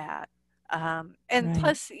at.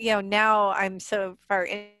 Plus, now I'm so far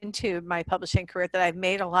into my publishing career that I've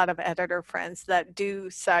made a lot of editor friends that do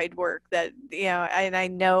side work that, and I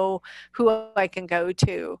know who I can go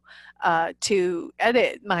to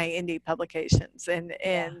edit my indie publications.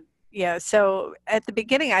 So at the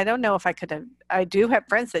beginning, I don't know if I do have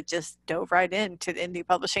friends that just dove right into indie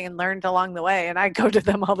publishing and learned along the way. And I go to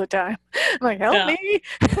them all the time. I'm like, help me.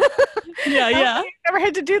 I've never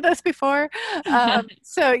had to do this before.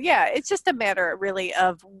 It's just a matter really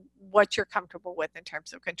of what you're comfortable with in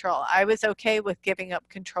terms of control. I was okay with giving up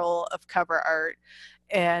control of cover art,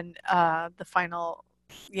 and the final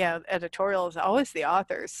editorial is always the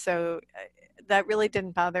author's. So that really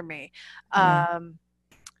didn't bother me.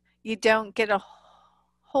 You don't get a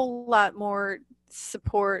whole lot more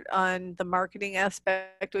support on the marketing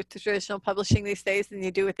aspect with traditional publishing these days than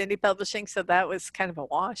you do with indie publishing, so that was kind of a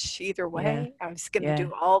wash either way. I was going to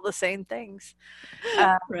do all the same things.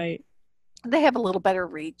 Right. They have a little better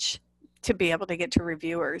reach to be able to get to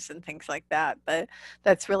reviewers and things like that, but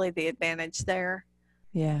that's really the advantage there.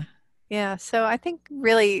 So I think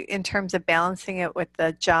really in terms of balancing it with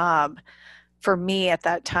the job, for me at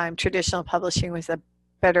that time, traditional publishing was a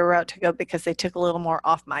better route to go because they took a little more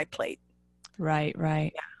off my plate.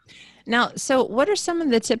 Right. Now, so what are some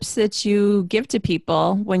of the tips that you give to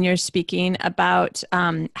people when you're speaking about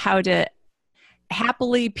how to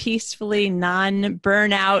happily, peacefully,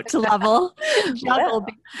 non-burnout level juggle?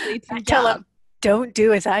 I tell them, don't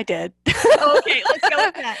do as I did. Okay, let's go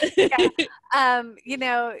with that.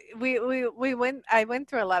 I went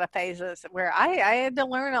through a lot of phases where I had to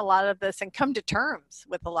learn a lot of this and come to terms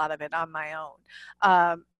with a lot of it on my own.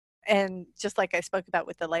 And just like I spoke about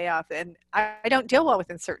with the layoff, and I don't deal well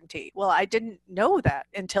with uncertainty. Well, I didn't know that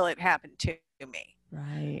until it happened to me.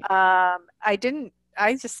 Right.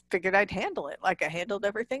 I just figured I'd handle it like I handled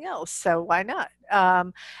everything else. So why not?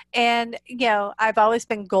 I've always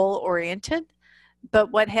been goal oriented.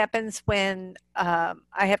 But what happens when I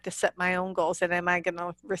have to set my own goals, and am I going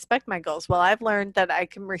to respect my goals? Well, I've learned that I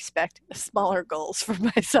can respect smaller goals for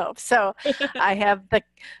myself. So I have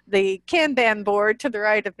the Kanban board to the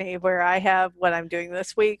right of me where I have what I'm doing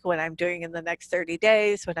this week, what I'm doing in the next 30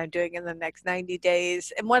 days, what I'm doing in the next 90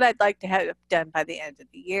 days, and what I'd like to have done by the end of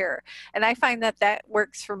the year. And I find that that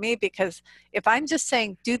works for me because if I'm just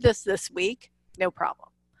saying do this week, no problem.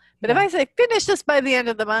 But if I say finish this by the end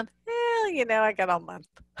of the month, I got all month.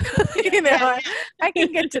 I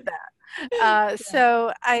can get to that.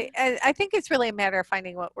 So I think it's really a matter of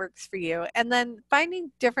finding what works for you, and then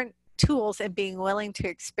finding different tools and being willing to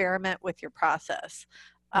experiment with your process.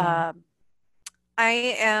 I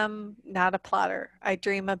am not a plotter. I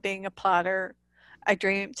dream of being a plotter. I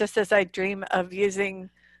dream just as I dream of using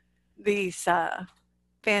these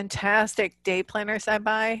fantastic day planners I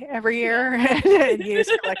buy every year and use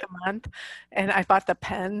for like a month. And I bought the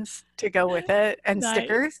pens to go with it and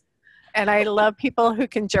stickers. And I love people who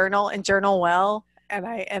can journal and journal well. And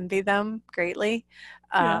I envy them greatly.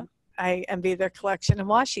 I envy their collection of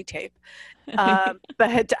washi tape.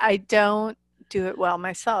 But I don't do it well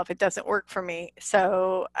myself. It doesn't work for me.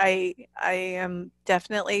 So I am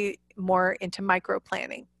definitely more into micro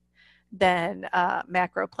planning than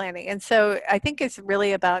macro planning. And so I think it's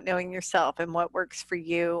really about knowing yourself and what works for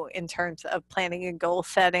you in terms of planning and goal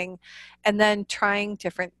setting, and then trying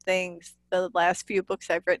different things. The last few books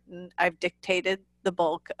I've written, I've dictated the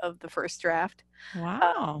bulk of the first draft.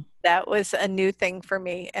 Wow. That was a new thing for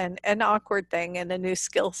me, and an awkward thing and a new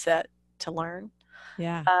skill set to learn.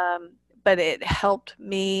 Yeah. But it helped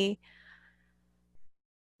me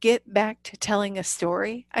get back to telling a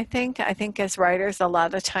story. I think as writers, a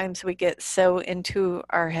lot of times we get so into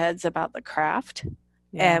our heads about the craft,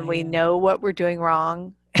 and we know what we're doing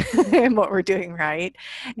wrong and what we're doing right,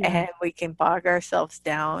 and we can bog ourselves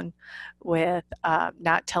down with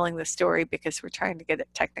not telling the story because we're trying to get it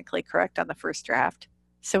technically correct on the first draft,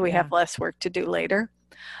 so we have less work to do later.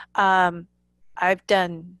 I've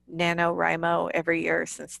done NaNoWriMo every year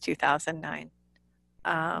since 2009.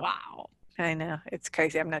 Wow. I know, it's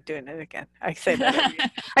crazy. I'm not doing it again. I say that every year.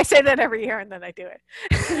 I say that every year, and then I do it.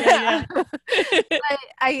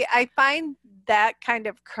 I find that kind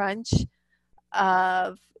of crunch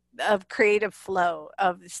of creative flow,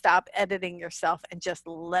 of stop editing yourself and just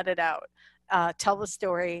let it out. Tell the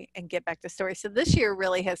story and get back to story. So this year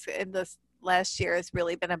really has, in this last year, has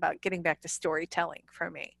really been about getting back to storytelling for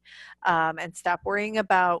me, and stop worrying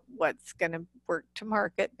about what's going to work to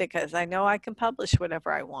market, because I know I can publish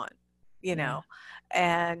whatever I want.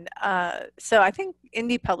 And so I think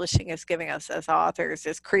indie publishing is giving us as authors,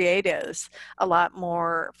 as creatives, a lot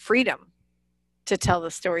more freedom to tell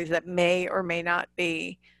the stories that may or may not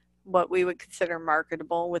be what we would consider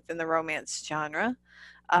marketable within the romance genre.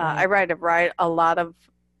 I write a lot of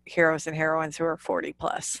heroes and heroines who are 40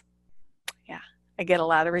 plus. I get a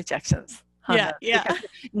lot of rejections.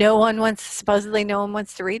 Supposedly no one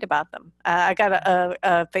wants to read about them. I got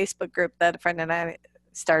a Facebook group that a friend and I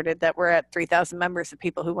started that we're at 3,000 members of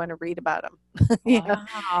people who want to read about them.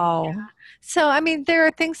 Wow. So, I mean, there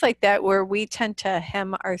are things like that where we tend to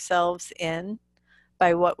hem ourselves in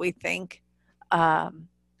by what we think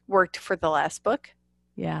worked for the last book.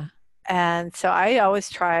 Yeah. And so I always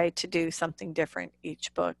try to do something different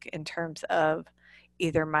each book in terms of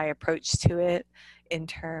either my approach to it, in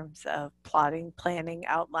terms of plotting, planning,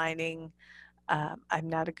 outlining. I'm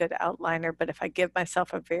not a good outliner, but if I give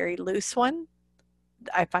myself a very loose one,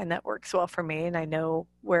 I find that works well for me, and I know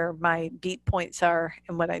where my beat points are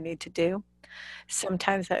and what I need to do.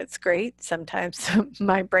 Sometimes that's great. Sometimes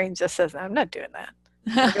my brain just says, I'm not doing that.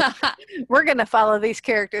 We're going to follow these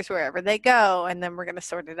characters wherever they go, and then we're going to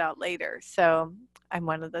sort it out later. So I'm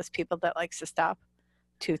one of those people that likes to stop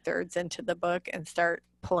 2/3 into the book and start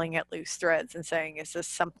pulling at loose threads and saying, is this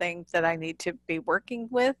something that I need to be working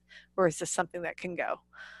with, or is this something that can go?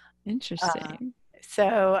 Interesting.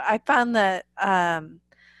 So I found that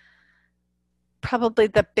probably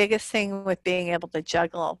the biggest thing with being able to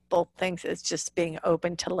juggle both things is just being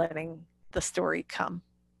open to letting the story come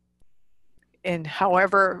in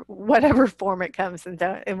whatever form it comes.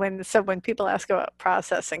 And when people ask about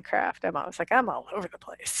process and craft, I'm always like, I'm all over the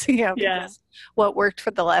place, because what worked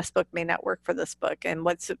for the last book may not work for this book. And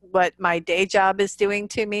what my day job is doing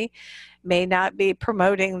to me may not be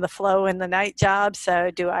promoting the flow in the night job.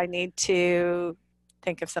 So do I need to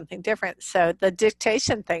think of something different? So the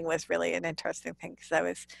dictation thing was really an interesting thing, because I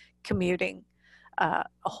was commuting a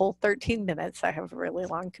whole 13 minutes. I have a really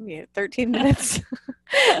long commute, 13 minutes.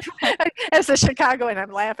 As a Chicagoan,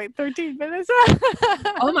 I'm laughing. 13 minutes.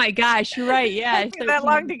 Oh my gosh, you're right. Yeah. It's that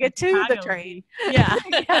long to get to the train. Yeah.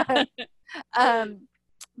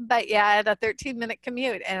 But yeah, I had a 13-minute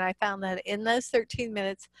commute, and I found that in those 13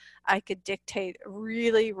 minutes, I could dictate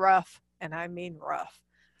really rough, and I mean rough,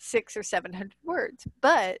 600 or 700 words.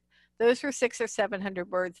 But those were 600 or 700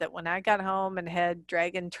 words that when I got home and had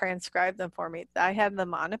Dragon transcribe them for me, I had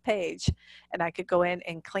them on a page, and I could go in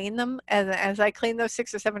and clean them. And as I cleaned those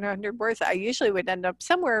 600 or 700 words, I usually would end up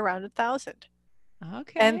somewhere around 1,000.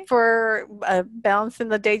 Okay. And for balancing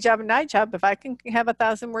the day job and night job, if I can have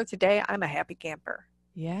 1,000 words a day, I'm a happy camper.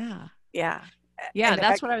 Yeah. Yeah. Yeah,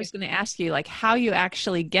 that's what I was going to ask you, like how you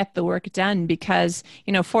actually get the work done, because,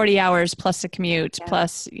 40 hours plus a commute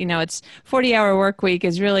plus, it's 40-hour work week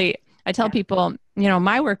is really, I tell people,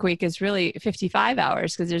 my work week is really 55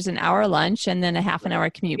 hours because there's an hour lunch and then a half an hour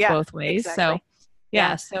commute both ways. Exactly.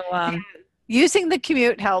 So, using the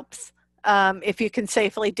commute helps. If you can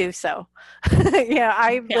safely do so.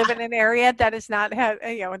 I live in an area that is not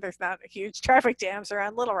there's not huge traffic jams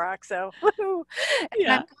around Little Rock. So and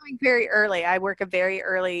I'm going very early. I work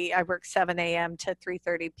 7 a.m. to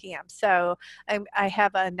 3:30 p.m. So I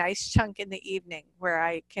have a nice chunk in the evening where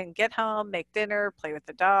I can get home, make dinner, play with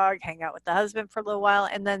the dog, hang out with the husband for a little while,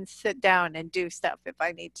 and then sit down and do stuff if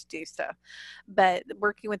I need to do stuff. But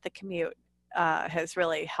working with the commute has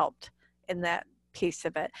really helped in that piece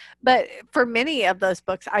of it. But for many of those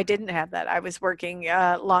books, I didn't have that. I was working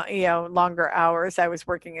longer hours. I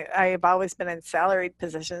have always been in salaried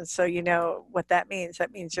positions, so you know what that means.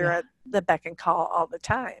 That means you're at the beck and call all the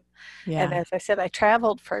time. And as I said, I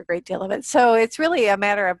traveled for a great deal of it. So it's really a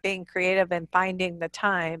matter of being creative and finding the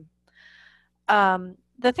time.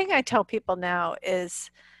 The thing I tell people now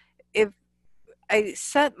is if I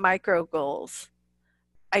set micro goals,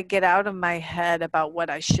 I get out of my head about what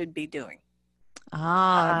I should be doing.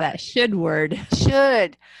 That should word.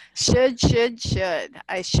 Should.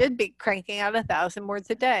 I should be cranking out 1,000 words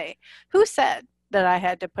a day. Who said that I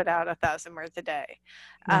had to put out 1,000 words a day?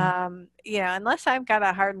 Unless I've got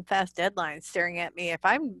a hard and fast deadline staring at me, if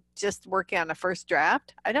I'm just working on a first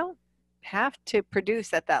draft, I don't have to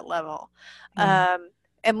produce at that level.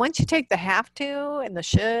 And once you take the have to and the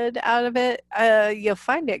should out of it, you'll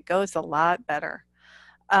find it goes a lot better.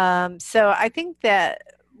 So I think that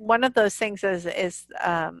one of those things is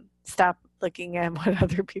stop looking at what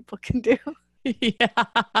other people can do.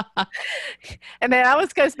 And it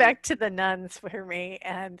always goes back to the nuns for me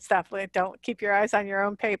and stuff. Don't keep your eyes on your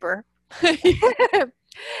own paper.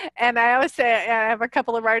 And I always say, I have a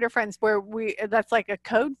couple of writer friends where that's like a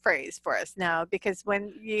code phrase for us now, because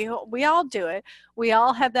when we all do it, we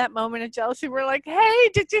all have that moment of jealousy. We're like, hey,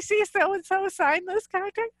 did you see so-and-so sign this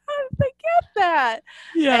contract? How did they get that?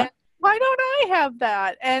 Yeah. And why don't I have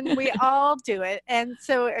that? And we all do it. And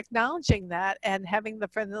so acknowledging that and having the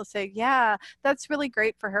friend that'll say, yeah, that's really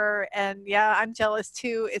great for her. And yeah, I'm jealous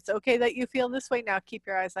too. It's okay that you feel this way. Now keep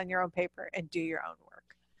your eyes on your own paper and do your own work.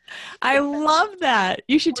 I love that.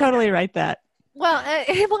 You should totally write that. Well,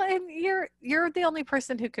 and you're the only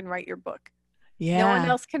person who can write your book. Yeah. No one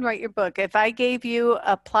else can write your book. If I gave you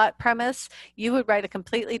a plot premise, you would write a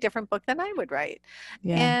completely different book than I would write.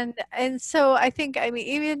 Yeah. And so I think,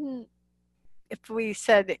 even if we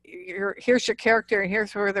said, here's your character and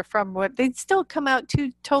here's where they're from, they'd still come out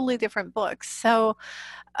two totally different books. So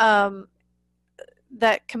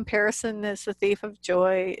that comparison is the thief of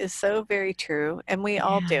joy is so very true, and we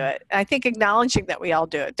all do it. I think acknowledging that we all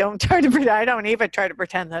do it. I don't even try to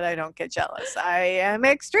pretend that I don't get jealous. I am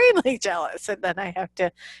extremely jealous, and then I have to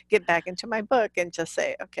get back into my book and just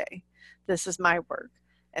say, okay, this is my work,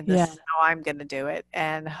 and this is how I'm going to do it,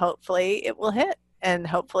 and hopefully it will hit, and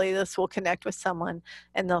hopefully this will connect with someone,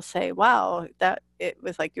 and they'll say, wow, that it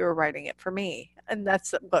was like you were writing it for me. And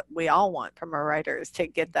that's what we all want from a writer, is to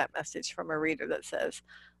get that message from a reader that says,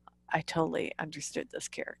 I totally understood this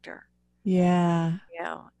character. Yeah.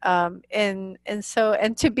 And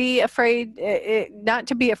to be afraid, not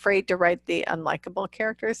to be afraid to write the unlikable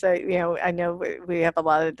characters. I know we have a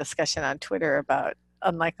lot of discussion on Twitter about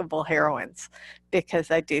unlikable heroines,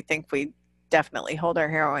 because I do think we definitely hold our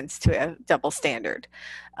heroines to a double standard.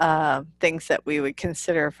 Things that we would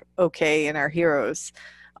consider okay in our heroes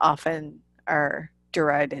often are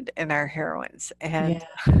derided in our heroines. And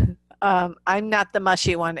I'm not the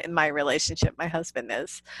mushy one in my relationship. My husband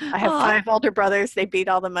is. I have 5 older brothers. They beat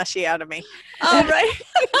all the mushy out of me. Oh, right.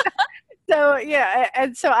 So,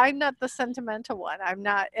 and so I'm not the sentimental one. I'm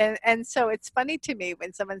not. And so it's funny to me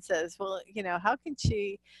when someone says, well, how can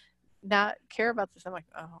she not care about this? I'm like,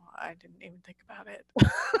 oh, I didn't even think about it.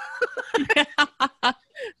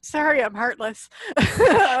 Sorry, I'm heartless.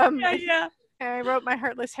 I wrote my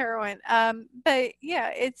heartless heroine. But yeah,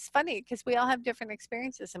 it's funny because we all have different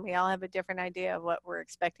experiences and we all have a different idea of what we're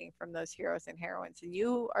expecting from those heroes and heroines. And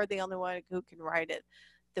you are the only one who can write it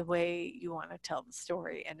the way you want to tell the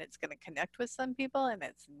story. And it's going to connect with some people and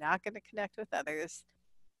it's not going to connect with others.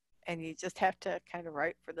 And you just have to kind of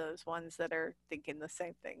write for those ones that are thinking the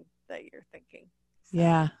same thing that you're thinking. So.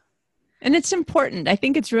 Yeah. And it's important. I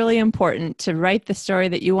think it's really important to write the story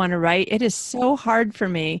that you want to write. It is so hard for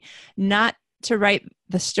me not to write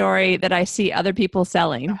the story that I see other people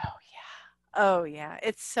selling. Oh, yeah. Oh, yeah.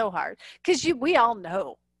 It's so hard because we all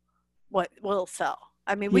know what will sell.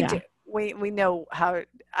 I mean, we do. We know how.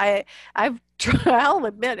 I'll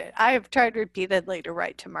admit it. I have tried repeatedly to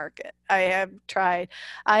write to market. I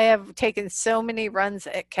have taken so many runs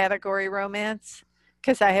at category romance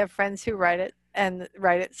because I have friends who write it and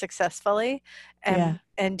write it successfully and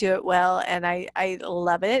do it well. And I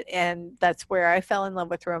love it. And that's where I fell in love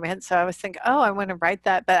with romance. So I was thinking, oh, I want to write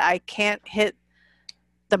that, but I can't hit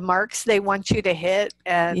the marks they want you to hit.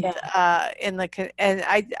 And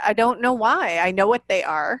I don't know why. I know what they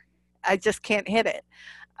are. I just can't hit it.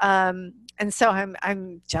 And so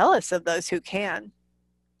I'm jealous of those who can,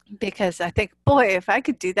 because I think, boy, if I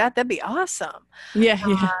could do that, that'd be awesome. Yeah.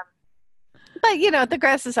 But, the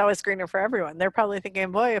grass is always greener for everyone. They're probably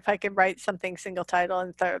thinking, boy, if I could write something single title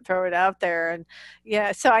and throw it out there. And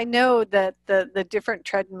so I know that the different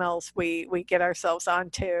treadmills we get ourselves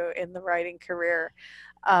onto in the writing career.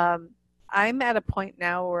 I'm at a point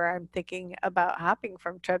now where I'm thinking about hopping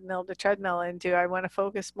from treadmill to treadmill. And do I want to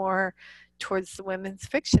focus more towards the women's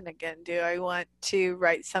fiction again? Do I want to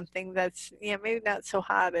write something that's maybe not so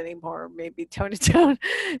hot anymore? Maybe tone it down.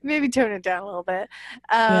 Maybe tone it down a little bit.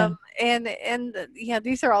 And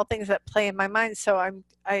these are all things that play in my mind. So I'm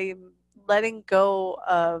letting go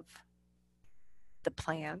of the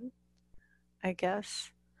plan, I guess.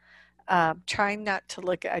 Trying not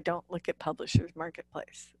to I don't look at Publishers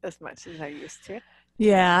Marketplace as much as I used to.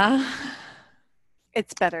 Yeah.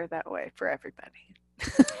 It's better that way for everybody.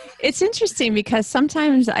 It's interesting because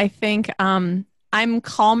sometimes I think I'm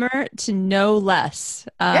calmer to know less.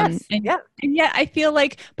 And yet I feel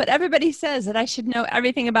like, but everybody says that I should know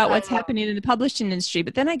everything about what's happening in the publishing industry.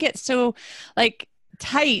 But then I get so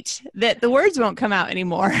tight that the words won't come out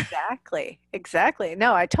anymore. Exactly.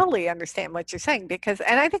 No, I totally understand what you're saying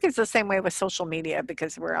and I think it's the same way with social media,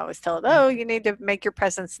 because we're always told, oh, you need to make your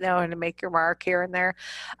presence known and make your mark here and there.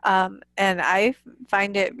 And I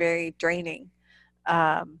find it very draining.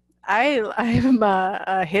 I'm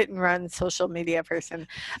a hit and run social media person.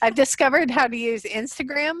 I've discovered how to use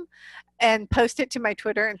Instagram and post it to my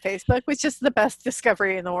Twitter and Facebook, which is the best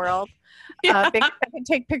discovery in the world. Because I can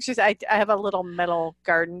take pictures. I have a little metal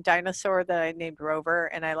garden dinosaur that I named Rover,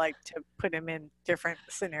 and I like to put him in different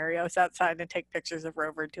scenarios outside and take pictures of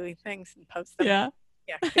Rover doing things and post them.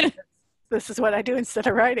 Yeah. This is what I do instead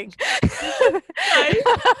of writing.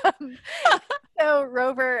 So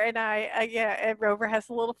Rover and and Rover has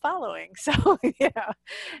a little following. So,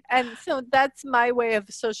 and so that's my way of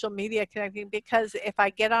social media connecting, because if I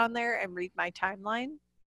get on there and read my timeline,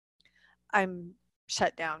 I'm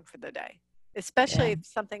shut down for the day, especially if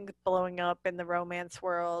something's blowing up in the romance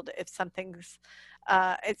world. If something's,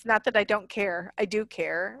 it's not that I don't care. I do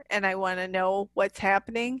care and I want to know what's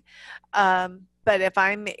happening. But if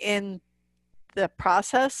I'm in the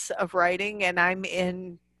process of writing and I'm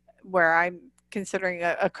in where I'm considering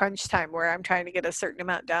a crunch time where I'm trying to get a certain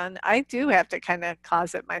amount done, I do have to kind of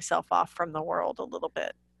closet myself off from the world a little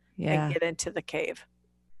bit and get into the cave.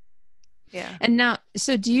 Yeah. And now,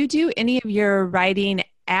 so do you do any of your writing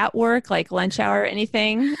at work, like lunch hour or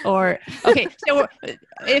anything? Or, okay, so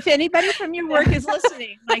if anybody from your work is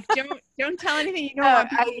listening, don't tell anything you don't want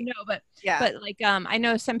people to know, but I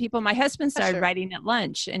know some people, my husband started writing at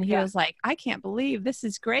lunch and he was like, I can't believe this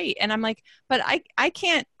is great. And I'm like, but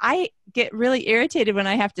I get really irritated when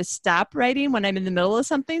I have to stop writing when I'm in the middle of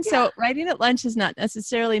something. So writing at lunch is not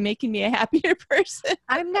necessarily making me a happier person.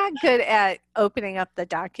 I'm not good at opening up the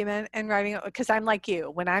document and writing it, because I'm like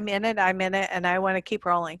you. When I'm in it and I want to keep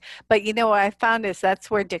rolling. But what I found is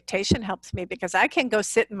that's where dictation helps me, because I can go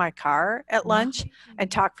sit in my car at lunch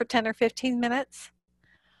and talk for 10 or 15 minutes.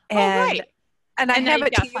 And I have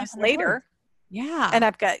it to use later. Yeah. And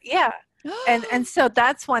I've got, and so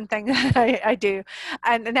that's one thing that I do.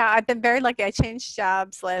 And now I've been very lucky. I changed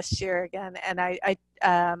jobs last year again, and I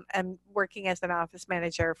am working as an office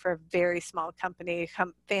manager for a very small company,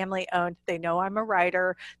 family owned. They know I'm a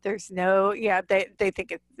writer. There's no, they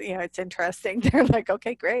think it's, it's interesting. They're like,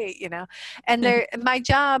 okay, great, and my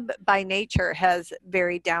job by nature has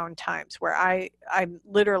very down times where I'm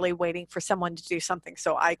literally waiting for someone to do something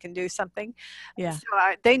so I can do something. Yeah. So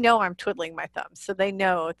they know I'm twiddling my thumbs. So they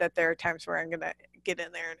know that there are times where I'm going to get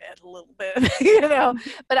in there and edit a little bit,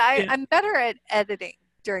 but I'm better at editing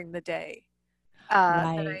during the day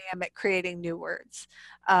than I am at creating new words.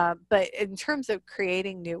 But in terms of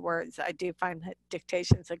creating new words, I do find that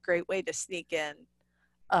dictation is a great way to sneak in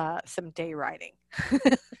some day writing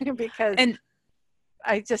because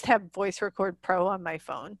I just have Voice Record Pro on my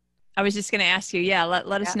phone. I was just going to ask you,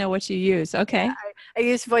 let us know what you use. Okay. Yeah, I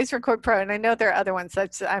use Voice Record Pro, and I know there are other ones.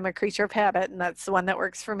 I'm a creature of habit, and that's the one that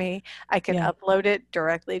works for me. I can upload it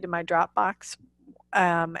directly to my Dropbox.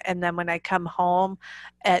 And then when I come home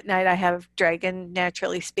at night, I have Dragon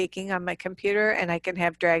Naturally Speaking on my computer, and I can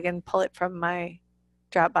have Dragon pull it from my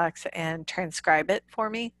Dropbox and transcribe it for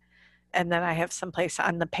me. And then I have someplace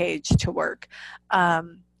on the page to work.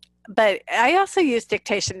 But I also use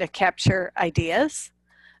dictation to capture ideas.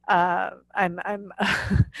 I'm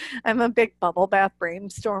I'm a big bubble bath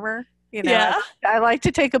brainstormer. I like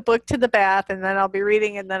to take a book to the bath, and then I'll be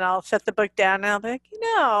reading, and then I'll set the book down, and I'll be like,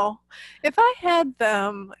 if I had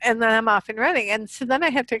them, and then I'm off and running. And so then I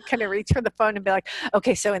have to kind of reach for the phone and be like,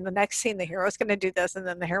 okay, so in the next scene, the hero's going to do this, and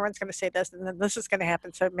then the heroine's going to say this, and then this is going to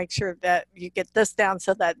happen. So make sure that you get this down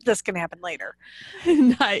so that this can happen later.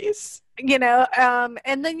 Nice.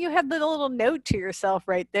 And then you have the little note to yourself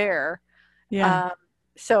right there. Yeah.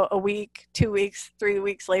 So a week, 2 weeks, 3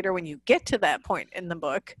 weeks later, when you get to that point in the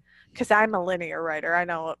book, because I'm a linear writer. I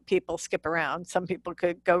know people skip around. Some people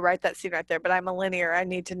could go write that scene right there, but I'm a linear. I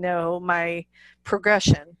need to know my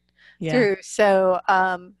progression through. So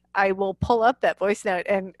I will pull up that voice note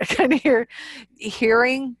and kind of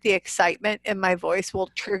hearing the excitement in my voice will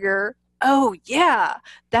trigger, oh yeah,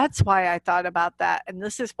 that's why I thought about that, and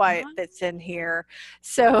this is why it fits in here.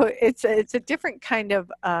 So it's a different kind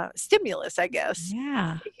of stimulus, I guess.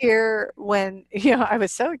 Yeah. Here, when I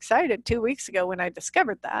was so excited 2 weeks ago when I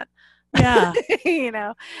discovered that. Yeah.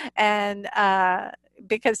 And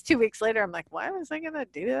because 2 weeks later, I'm like, why was I gonna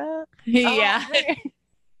do that? Yeah.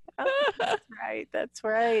 That's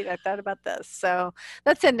right. I thought about this. So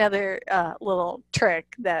that's another little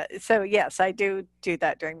trick so yes, I do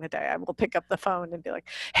that during the day. I will pick up the phone and be like,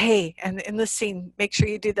 hey, and in this scene, make sure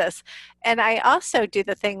you do this. And I also do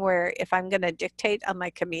the thing where if I'm going to dictate on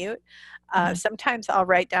my commute, sometimes I'll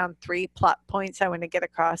write down 3 plot points I want to get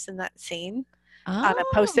across in that scene on a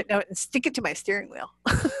Post-it note and stick it to my steering wheel.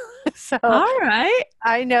 So all right.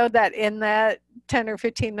 I know that in that 10 or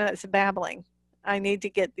 15 minutes of babbling, I need to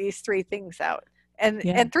get these 3 things out.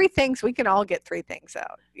 And 3 things, we can all get 3 things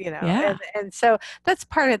out, and so that's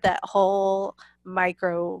part of that whole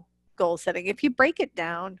micro goal setting. If you break it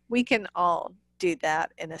down, we can all do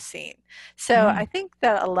that in a scene. So I think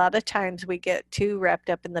that a lot of times we get too wrapped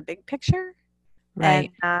up in the big picture and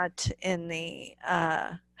not in the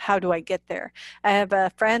how do I get there? I have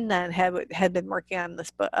a friend that had been working on this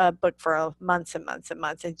book for months and months and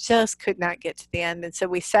months and just could not get to the end. And so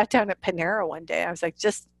we sat down at Panera one day. I was like,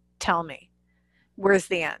 just tell me, where's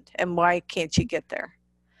the end? And why can't you get there?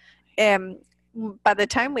 And by the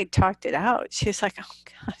time we talked it out, she's like, oh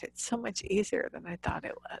God, it's so much easier than I thought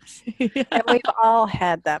it was. And we've all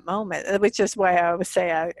had that moment, which is why I always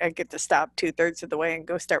say I get to stop 2/3 of the way and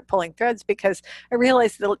go start pulling threads, because I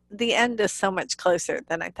realized the end is so much closer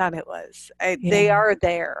than I thought it was. They are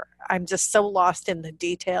there. I'm just so lost in the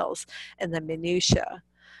details and the minutia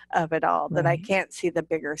of it all that I can't see the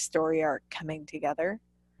bigger story arc coming together.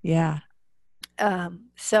 Yeah.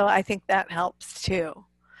 So I think that helps too,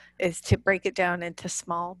 is to break it down into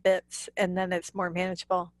small bits, and then it's more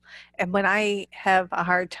manageable. And when I have a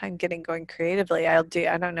hard time getting going creatively, I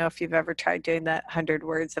don't know if you've ever tried doing that 100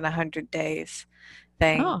 words in 100 days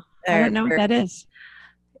thing. Oh, I don't know what that is.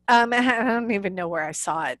 I don't even know where I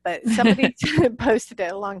saw it, but somebody posted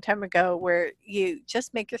it a long time ago where you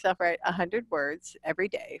just make yourself write 100 words every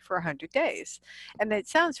day for 100 days. And it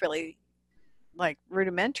sounds really like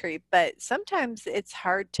rudimentary, but sometimes it's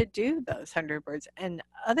hard to do those 100 words, and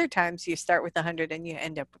other times you start with 100 and you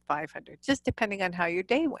end up with 500, just depending on how your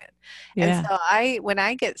day went. And so when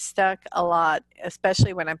I get stuck a lot,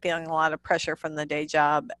 especially when I'm feeling a lot of pressure from the day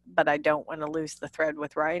job, but I don't want to lose the thread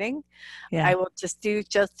with writing, I will just do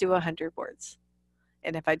 100 words.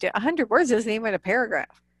 And if I do 100 words, isn't even a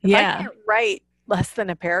paragraph. If I can't write less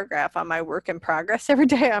than a paragraph on my work in progress every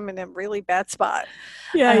day, I'm in a really bad spot.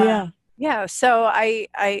 Yeah, so I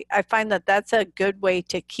find that that's a good way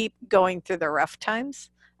to keep going through the rough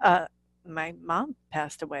times. My mom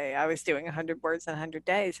passed away. I was doing 100 words in 100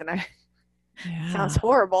 days, and I sounds Yeah.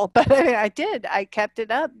 horrible, but I did. I kept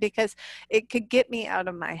it up because it could get me out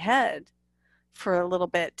of my head for a little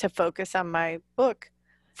bit to focus on my book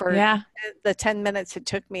for Yeah. the 10 minutes it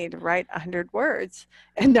took me to write 100 words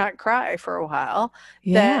and not cry for a while.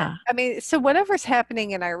 That, Yeah. I mean, so whatever's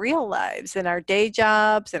happening in our real lives, in our day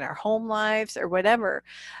jobs, in our home lives, or whatever,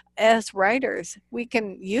 as writers, we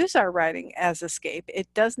can use our writing as escape. It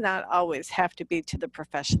does not always have to be to the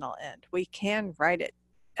professional end. We can write it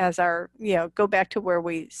as our, go back to where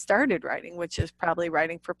we started writing, which is probably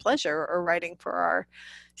writing for pleasure or writing for our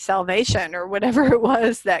salvation or whatever it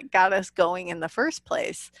was that got us going in the first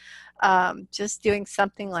place. Just doing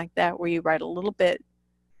something like that where you write a little bit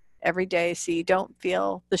every day so you don't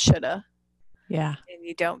feel the shoulda. Yeah. And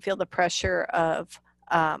you don't feel the pressure of,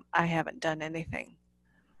 I haven't done anything.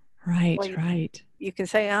 Right. Well, Right. you can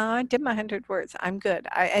say, oh, I did my 100 words. I'm good.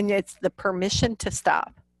 And it's the permission to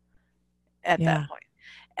stop at that Yeah. point.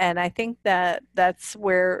 And I think that that's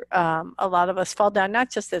where a lot of us fall down, not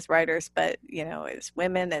just as writers, but, as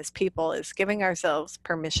women, as people, is giving ourselves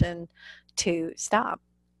permission to stop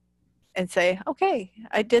and say, okay,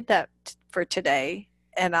 I did that for today,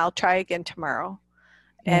 and I'll try again tomorrow.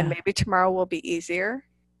 And Yeah. maybe tomorrow will be easier.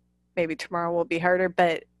 Maybe tomorrow will be harder,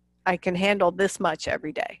 but I can handle this much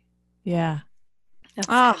every day. Yeah. That's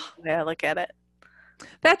Oh, the way I look at it.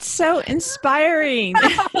 that's so inspiring.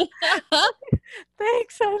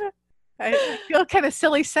 Thanks. I feel kind of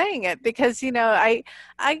silly saying it because, I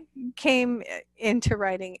came into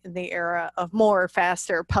writing in the era of more,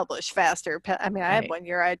 faster, publish faster. I mean, I had Right. 1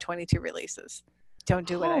 year, I had 22 releases. Don't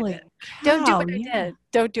do what I Holy did. Don't do cow. what I Yeah. did.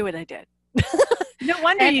 Don't do what I did. No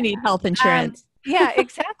wonder And you need health insurance. yeah,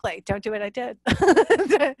 exactly. Don't do what I did.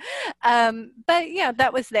 But yeah,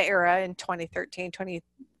 that was the era in 2013,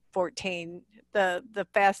 2014. The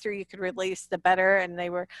faster you could release, the better. And they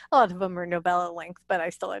were, a lot of them were novella length, but I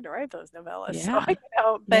still had to write those novellas. Yeah.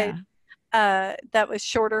 So, but Yeah. that was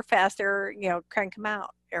shorter, faster, crank them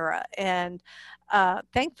out era. And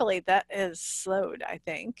thankfully that is slowed, I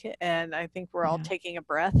think. And I think we're all Yeah. taking a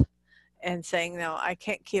breath and saying, no, I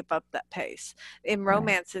can't keep up that pace. In Right.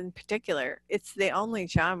 romance in particular, it's the only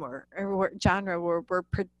genre where we're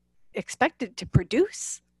expected to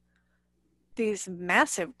produce these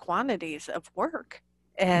massive quantities of work.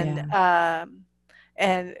 And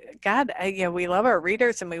and God, we love our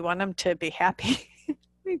readers and we want them to be happy.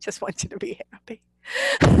 We just want you to be happy.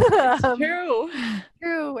 True.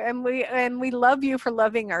 True, and we love you for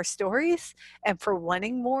loving our stories and for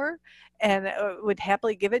wanting more, and would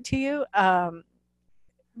happily give it to you.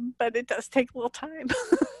 But it does take a little time,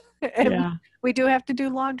 and Yeah. we do have to do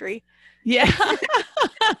laundry. Yeah.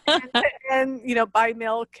 And buy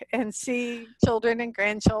milk and see children and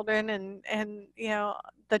grandchildren, and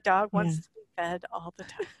the dog wants to be fed all the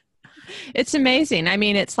time. It's amazing. I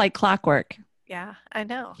mean, it's like clockwork. Yeah, I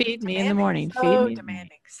know. Feed me in the morning. So Feed me.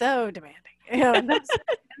 demanding. So demanding. And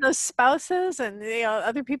those spouses and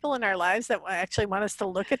other people in our lives that actually want us to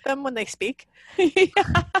look at them when they speak.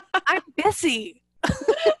 I'm busy.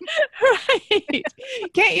 Right.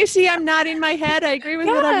 Can't you see I'm nodding my head? I agree with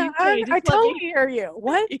whatever you say. I totally hear you.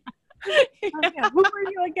 What? Yeah. Who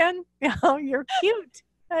are you again? You're cute.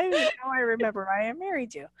 I remember. I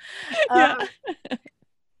married you. Yeah.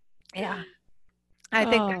 Yeah. I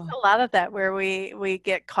think there's a lot of that where we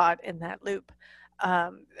get caught in that loop.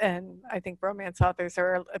 And I think romance authors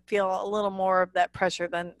feel a little more of that pressure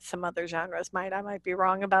than some other genres might. I might be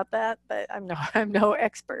wrong about that, but I'm no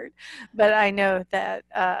expert. But I know that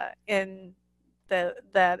in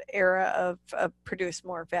that era of produce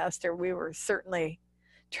more faster, we were certainly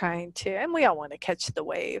trying to, and we all want to catch the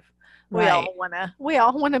wave. We Right. all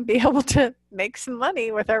want to be able to make some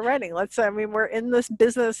money with our writing. We're in this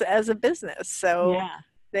business as a business, so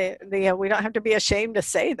Yeah. we don't have to be ashamed to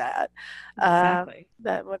say that. Exactly.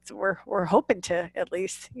 That we're hoping to at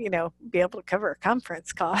least be able to cover a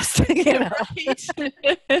conference cost. Right.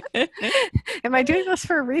 Am I doing this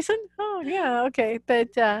for a reason? Oh yeah, okay. But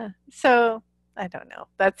so I don't know.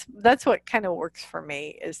 That's what kind of works for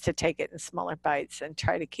me, is to take it in smaller bites and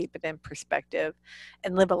try to keep it in perspective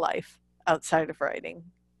and live a life outside of writing.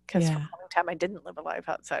 Because for a long time I didn't live a life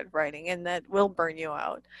outside of writing, and that will burn you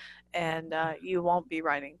out, and you won't be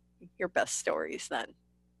writing your best stories then.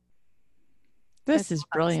 This is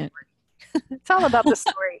brilliant. It's all about the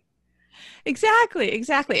story.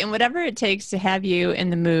 Exactly. And whatever it takes to have you in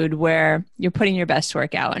the mood where you're putting your best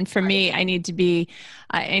work out. And for me, I need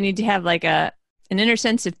to have like an inner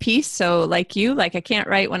sense of peace. So like you, like I can't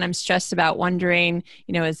write when I'm stressed about wondering,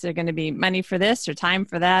 is there going to be money for this or time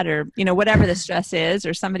for that, or, whatever the stress is,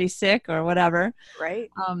 or somebody's sick or whatever.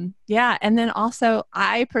 Right. Yeah. And then also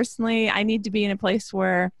I personally, I need to be in a place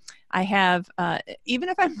where I have, even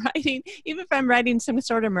if I'm writing some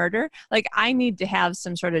sort of murder, like I need to have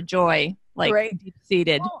some sort of joy, like Right. deep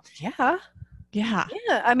seated. Oh, yeah. Yeah.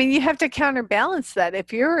 Yeah. I mean, you have to counterbalance that.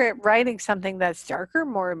 If you're writing something that's darker,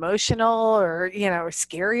 more emotional, or,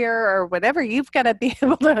 scarier or whatever, you've got to be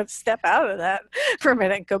able to step out of that for a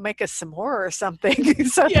minute and go make a s'more or something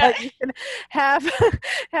so that you can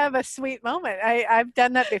have a sweet moment. I've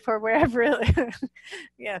done that before where I've really,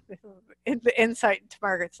 the insight into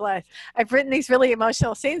Margaret's life. I've written these really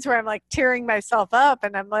emotional scenes where I'm like tearing myself up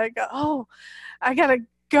and I'm like, oh, I got to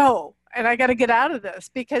go. And I got to get out of this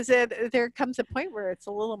because there comes a point where it's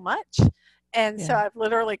a little much. And so I've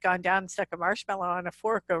literally gone down and stuck a marshmallow on a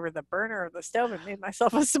fork over the burner of the stove and made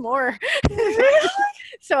myself a s'more.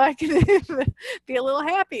 So I can be a little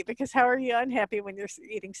happy, because how are you unhappy when you're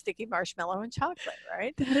eating sticky marshmallow and chocolate,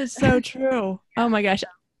 right? That is so true. Oh my gosh.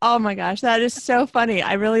 Oh my gosh. That is so funny.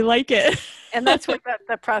 I really like it. And that's where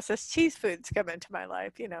the processed cheese foods come into my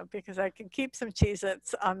life, because I can keep some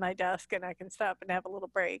Cheez-Its on my desk and I can stop and have a little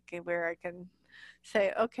break where I can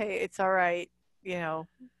say, okay, it's all right.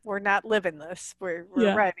 We're not living this. We're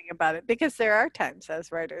writing about it, because there are times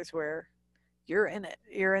as writers where you're in it.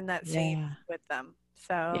 You're in that scene with them.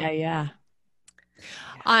 So yeah.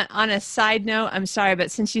 On a side note, I'm sorry, but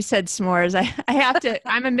since you said s'mores, I have to,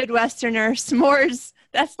 I'm a Midwesterner. S'mores,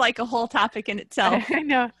 that's like a whole topic in itself. I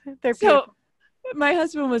know. They're so beautiful. My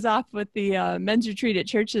husband was off with the men's retreat at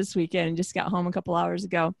church this weekend and just got home a couple hours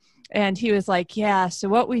ago. And he was like, yeah, so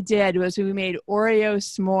what we did was we made Oreo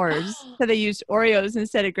s'mores. So they used Oreos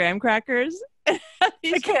instead of graham crackers. I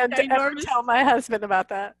can't ever tell my husband about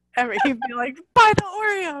that. He'd be like, buy the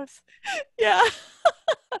Oreos. Yeah.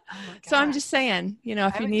 So I'm just saying,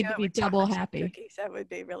 if you need to be double happy. Cookies, that would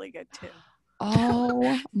be really good too.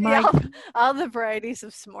 Oh my. All the varieties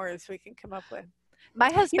of s'mores we can come up with. My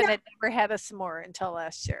husband had never had a s'more until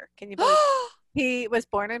last year. Can you believe He was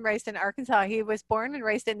born and raised in Arkansas. He was born and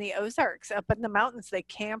raised in the Ozarks, up in the mountains. They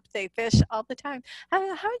camp, they fish all the time.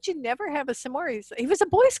 How did you never have a s'more? He was a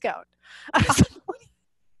Boy Scout.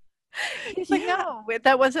 He's like, no,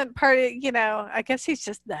 that wasn't part of, I guess he's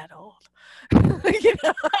just that old.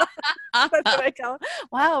 That's what I tell him.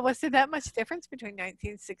 Wow, was there that much difference between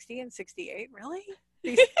 1960 and 68? Really?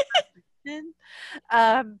 He had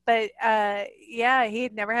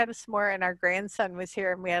never had a s'more, and our grandson was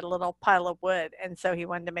here and we had a little pile of wood, and so he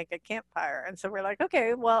wanted to make a campfire, and so we're like,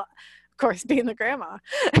 okay, well, of course, being the grandma,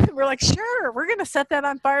 we're like, sure, we're gonna set that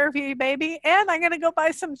on fire for you, baby, and I'm gonna go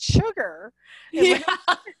buy some sugar and we're gonna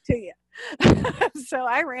send it to you. So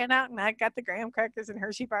I ran out and I got the graham crackers and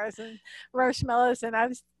Hershey bars and marshmallows, and I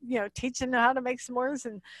was teaching them how to make s'mores,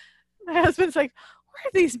 and my husband's like, where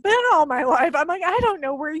have these been all my life? I'm like, I don't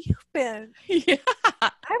know where you've been. Yeah.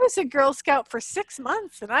 I was a Girl Scout for 6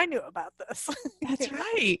 months and I knew about this. That's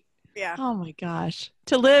right. Yeah. Oh my gosh.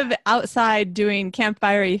 To live outside doing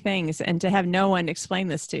campfire-y things and to have no one explain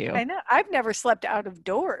this to you. I know. I've never slept out of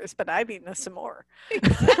doors, but I've eaten a s'more.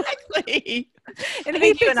 Exactly. And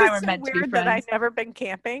he thinks it's so weird that I've never been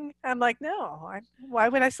camping. I'm like, no, why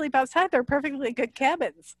would I sleep outside? They're perfectly good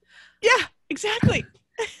cabins. Yeah, exactly.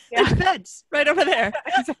 Yeah. There's beds right over there.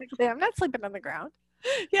 Exactly. I'm not sleeping on the ground.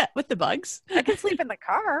 Yeah, with the bugs. I can sleep in the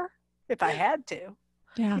car if I had to.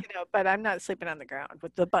 Yeah. But I'm not sleeping on the ground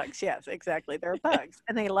with the bugs. Yes, exactly. They're bugs.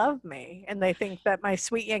 And they love me. And they think that my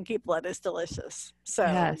sweet Yankee blood is delicious. So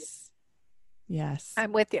yes.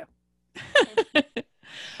 I'm with you.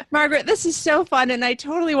 Margaret, this is so fun, and I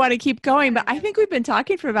totally want to keep going, but I think we've been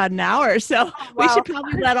talking for about an hour, so we should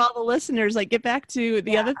probably let all the listeners get back to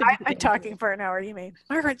the other thing. I'm talking for an hour, you mean?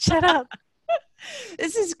 Margaret, shut up.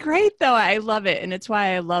 This is great, though. I love it, and it's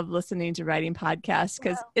why I love listening to writing podcasts,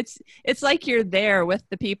 because it's like you're there with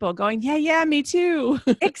the people going, yeah, me too.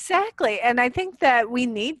 Exactly, and I think that we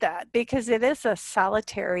need that, because it is a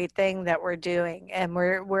solitary thing that we're doing, and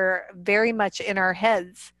we're very much in our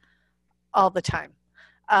heads all the time.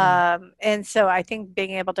 And so I think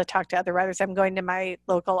being able to talk to other writers, I'm going to my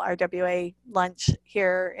local RWA lunch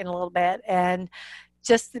here in a little bit, and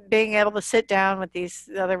just being able to sit down with these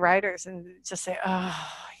other writers and just say,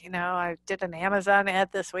 I did an Amazon ad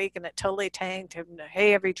this week and it totally tanked. And,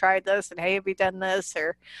 hey, have you tried this? And hey, have you done this?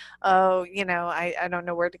 Or, I don't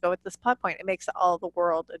know where to go with this plot point. It makes all the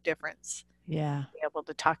world a difference. Yeah. Be able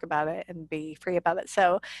to talk about it and be free about it.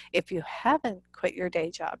 So if you haven't quit your day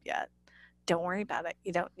job yet, don't worry about it.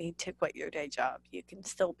 You don't need to quit your day job. You can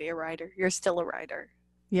still be a writer. You're still a writer.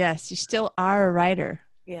 Yes, you still are a writer.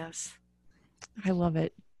 Yes. I love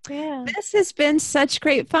it. Yeah. This has been such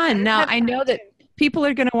great fun. Now, I know that people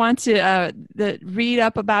are going to want to read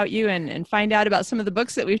up about you and find out about some of the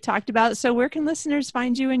books that we've talked about. So where can listeners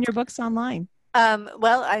find you and your books online?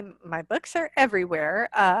 Well, my books are everywhere.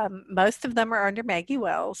 Most of them are under Maggie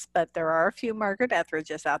Wells, but there are a few Margaret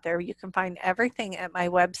Etheridges out there. You can find everything at my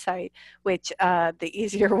website, which the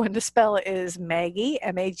easier one to spell is Maggie,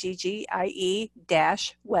 Maggie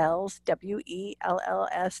dash Wells, WELLS.com.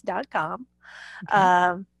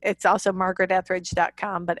 It's also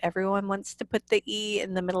margaretetheridge.com, but everyone wants to put the E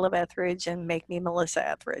in the middle of Etheridge and make me Melissa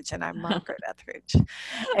Etheridge, and I'm Margaret Etheridge.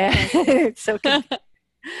 And it's so confusing.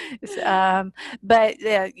 But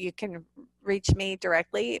you can reach me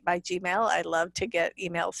directly by Gmail. I love to get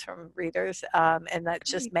emails from readers, and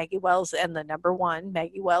that's just Maggie Wells and the number 1,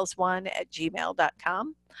 MaggieWells1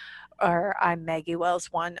 @gmail.com, or I'm Maggie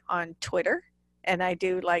Wells1 on Twitter. And I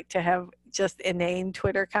do like to have just inane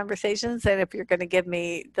Twitter conversations. And if you're going to give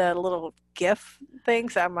me the little GIF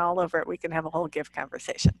things, I'm all over it. We can have a whole GIF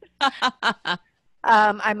conversation.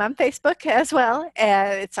 I'm on Facebook as well.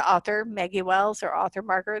 It's author Maggie Wells or author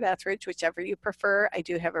Margaret Etheridge, whichever you prefer. I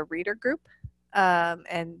do have a reader group,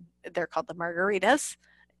 and they're called the Margaritas.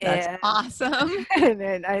 That's awesome.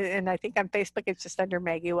 And I think on Facebook it's just under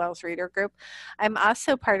Maggie Wells Reader Group. I'm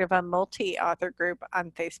also part of a multi-author group on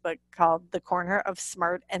Facebook called The Corner of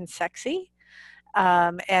Smart and Sexy.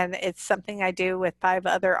 And it's something I do with 5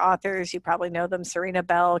 other authors. You probably know them: Serena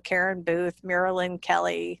Bell, Karen Booth, Marilyn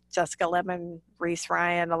Kelly, Jessica Lemon, Reese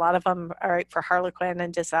Ryan. A lot of them are for Harlequin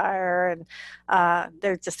and Desire. And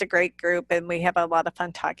they're just a great group, and we have a lot of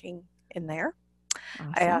fun talking in there.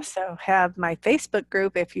 Awesome. I also have my Facebook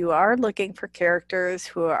group if you are looking for characters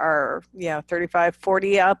who are, 35,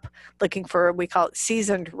 40 up, looking for, we call it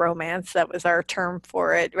seasoned romance. That was our term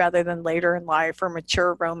for it, rather than later in life or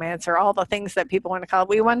mature romance or all the things that people want to call it.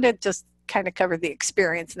 We wanted to just kind of cover the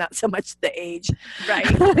experience, not so much the age. Right.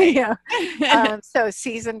 Yeah. So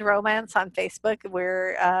seasoned romance on Facebook.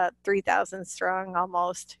 We're 3,000 strong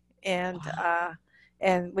almost. And wow.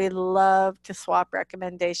 And we love to swap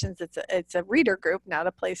recommendations. It's a reader group, not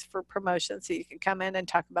a place for promotion. So you can come in and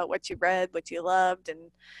talk about what you read, what you loved, and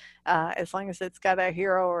as long as it's got a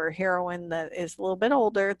hero or heroine that is a little bit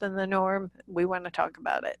older than the norm, we want to talk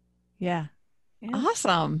about it. Yeah.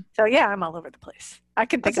 Awesome. So yeah, I'm all over the place. I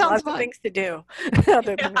can think of lots of things to do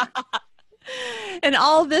other than And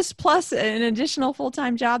all this plus an additional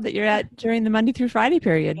full-time job that you're at during the Monday through Friday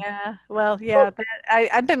period. Yeah, well, yeah,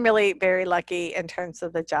 I've been really very lucky in terms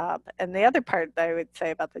of the job. And the other part that I would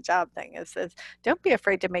say about the job thing is don't be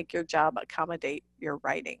afraid to make your job accommodate your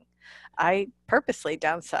writing. I purposely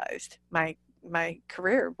downsized my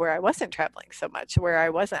career where I wasn't traveling so much, where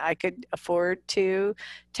I could afford to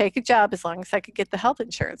take a job as long as I could get the health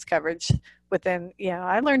insurance coverage within,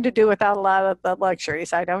 I learned to do without a lot of the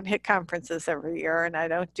luxuries. I don't hit conferences every year, and I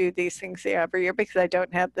don't do these things every year because I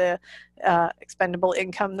don't have the expendable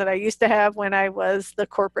income that I used to have when I was the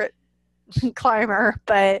corporate climber.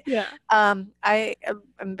 But yeah. I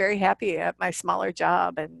am very happy at my smaller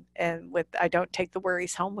job, and I don't take the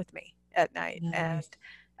worries home with me at night. Nice. And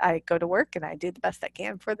I go to work and I do the best I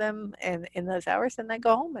can for them and in those hours, and I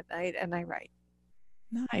go home at night and I write.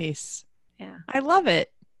 Nice. Yeah. I love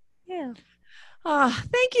it. Yeah. Oh,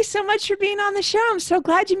 thank you so much for being on the show. I'm so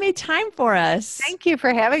glad you made time for us. Thank you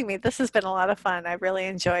for having me. This has been a lot of fun. I really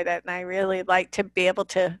enjoyed it, and I really like to be able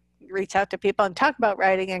to reach out to people and talk about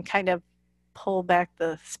writing and kind of pull back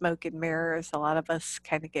the smoke and mirrors a lot of us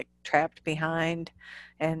kind of get trapped behind,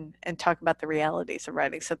 and talk about the realities of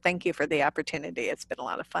writing. So thank you for the opportunity. It's been a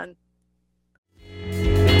lot of fun.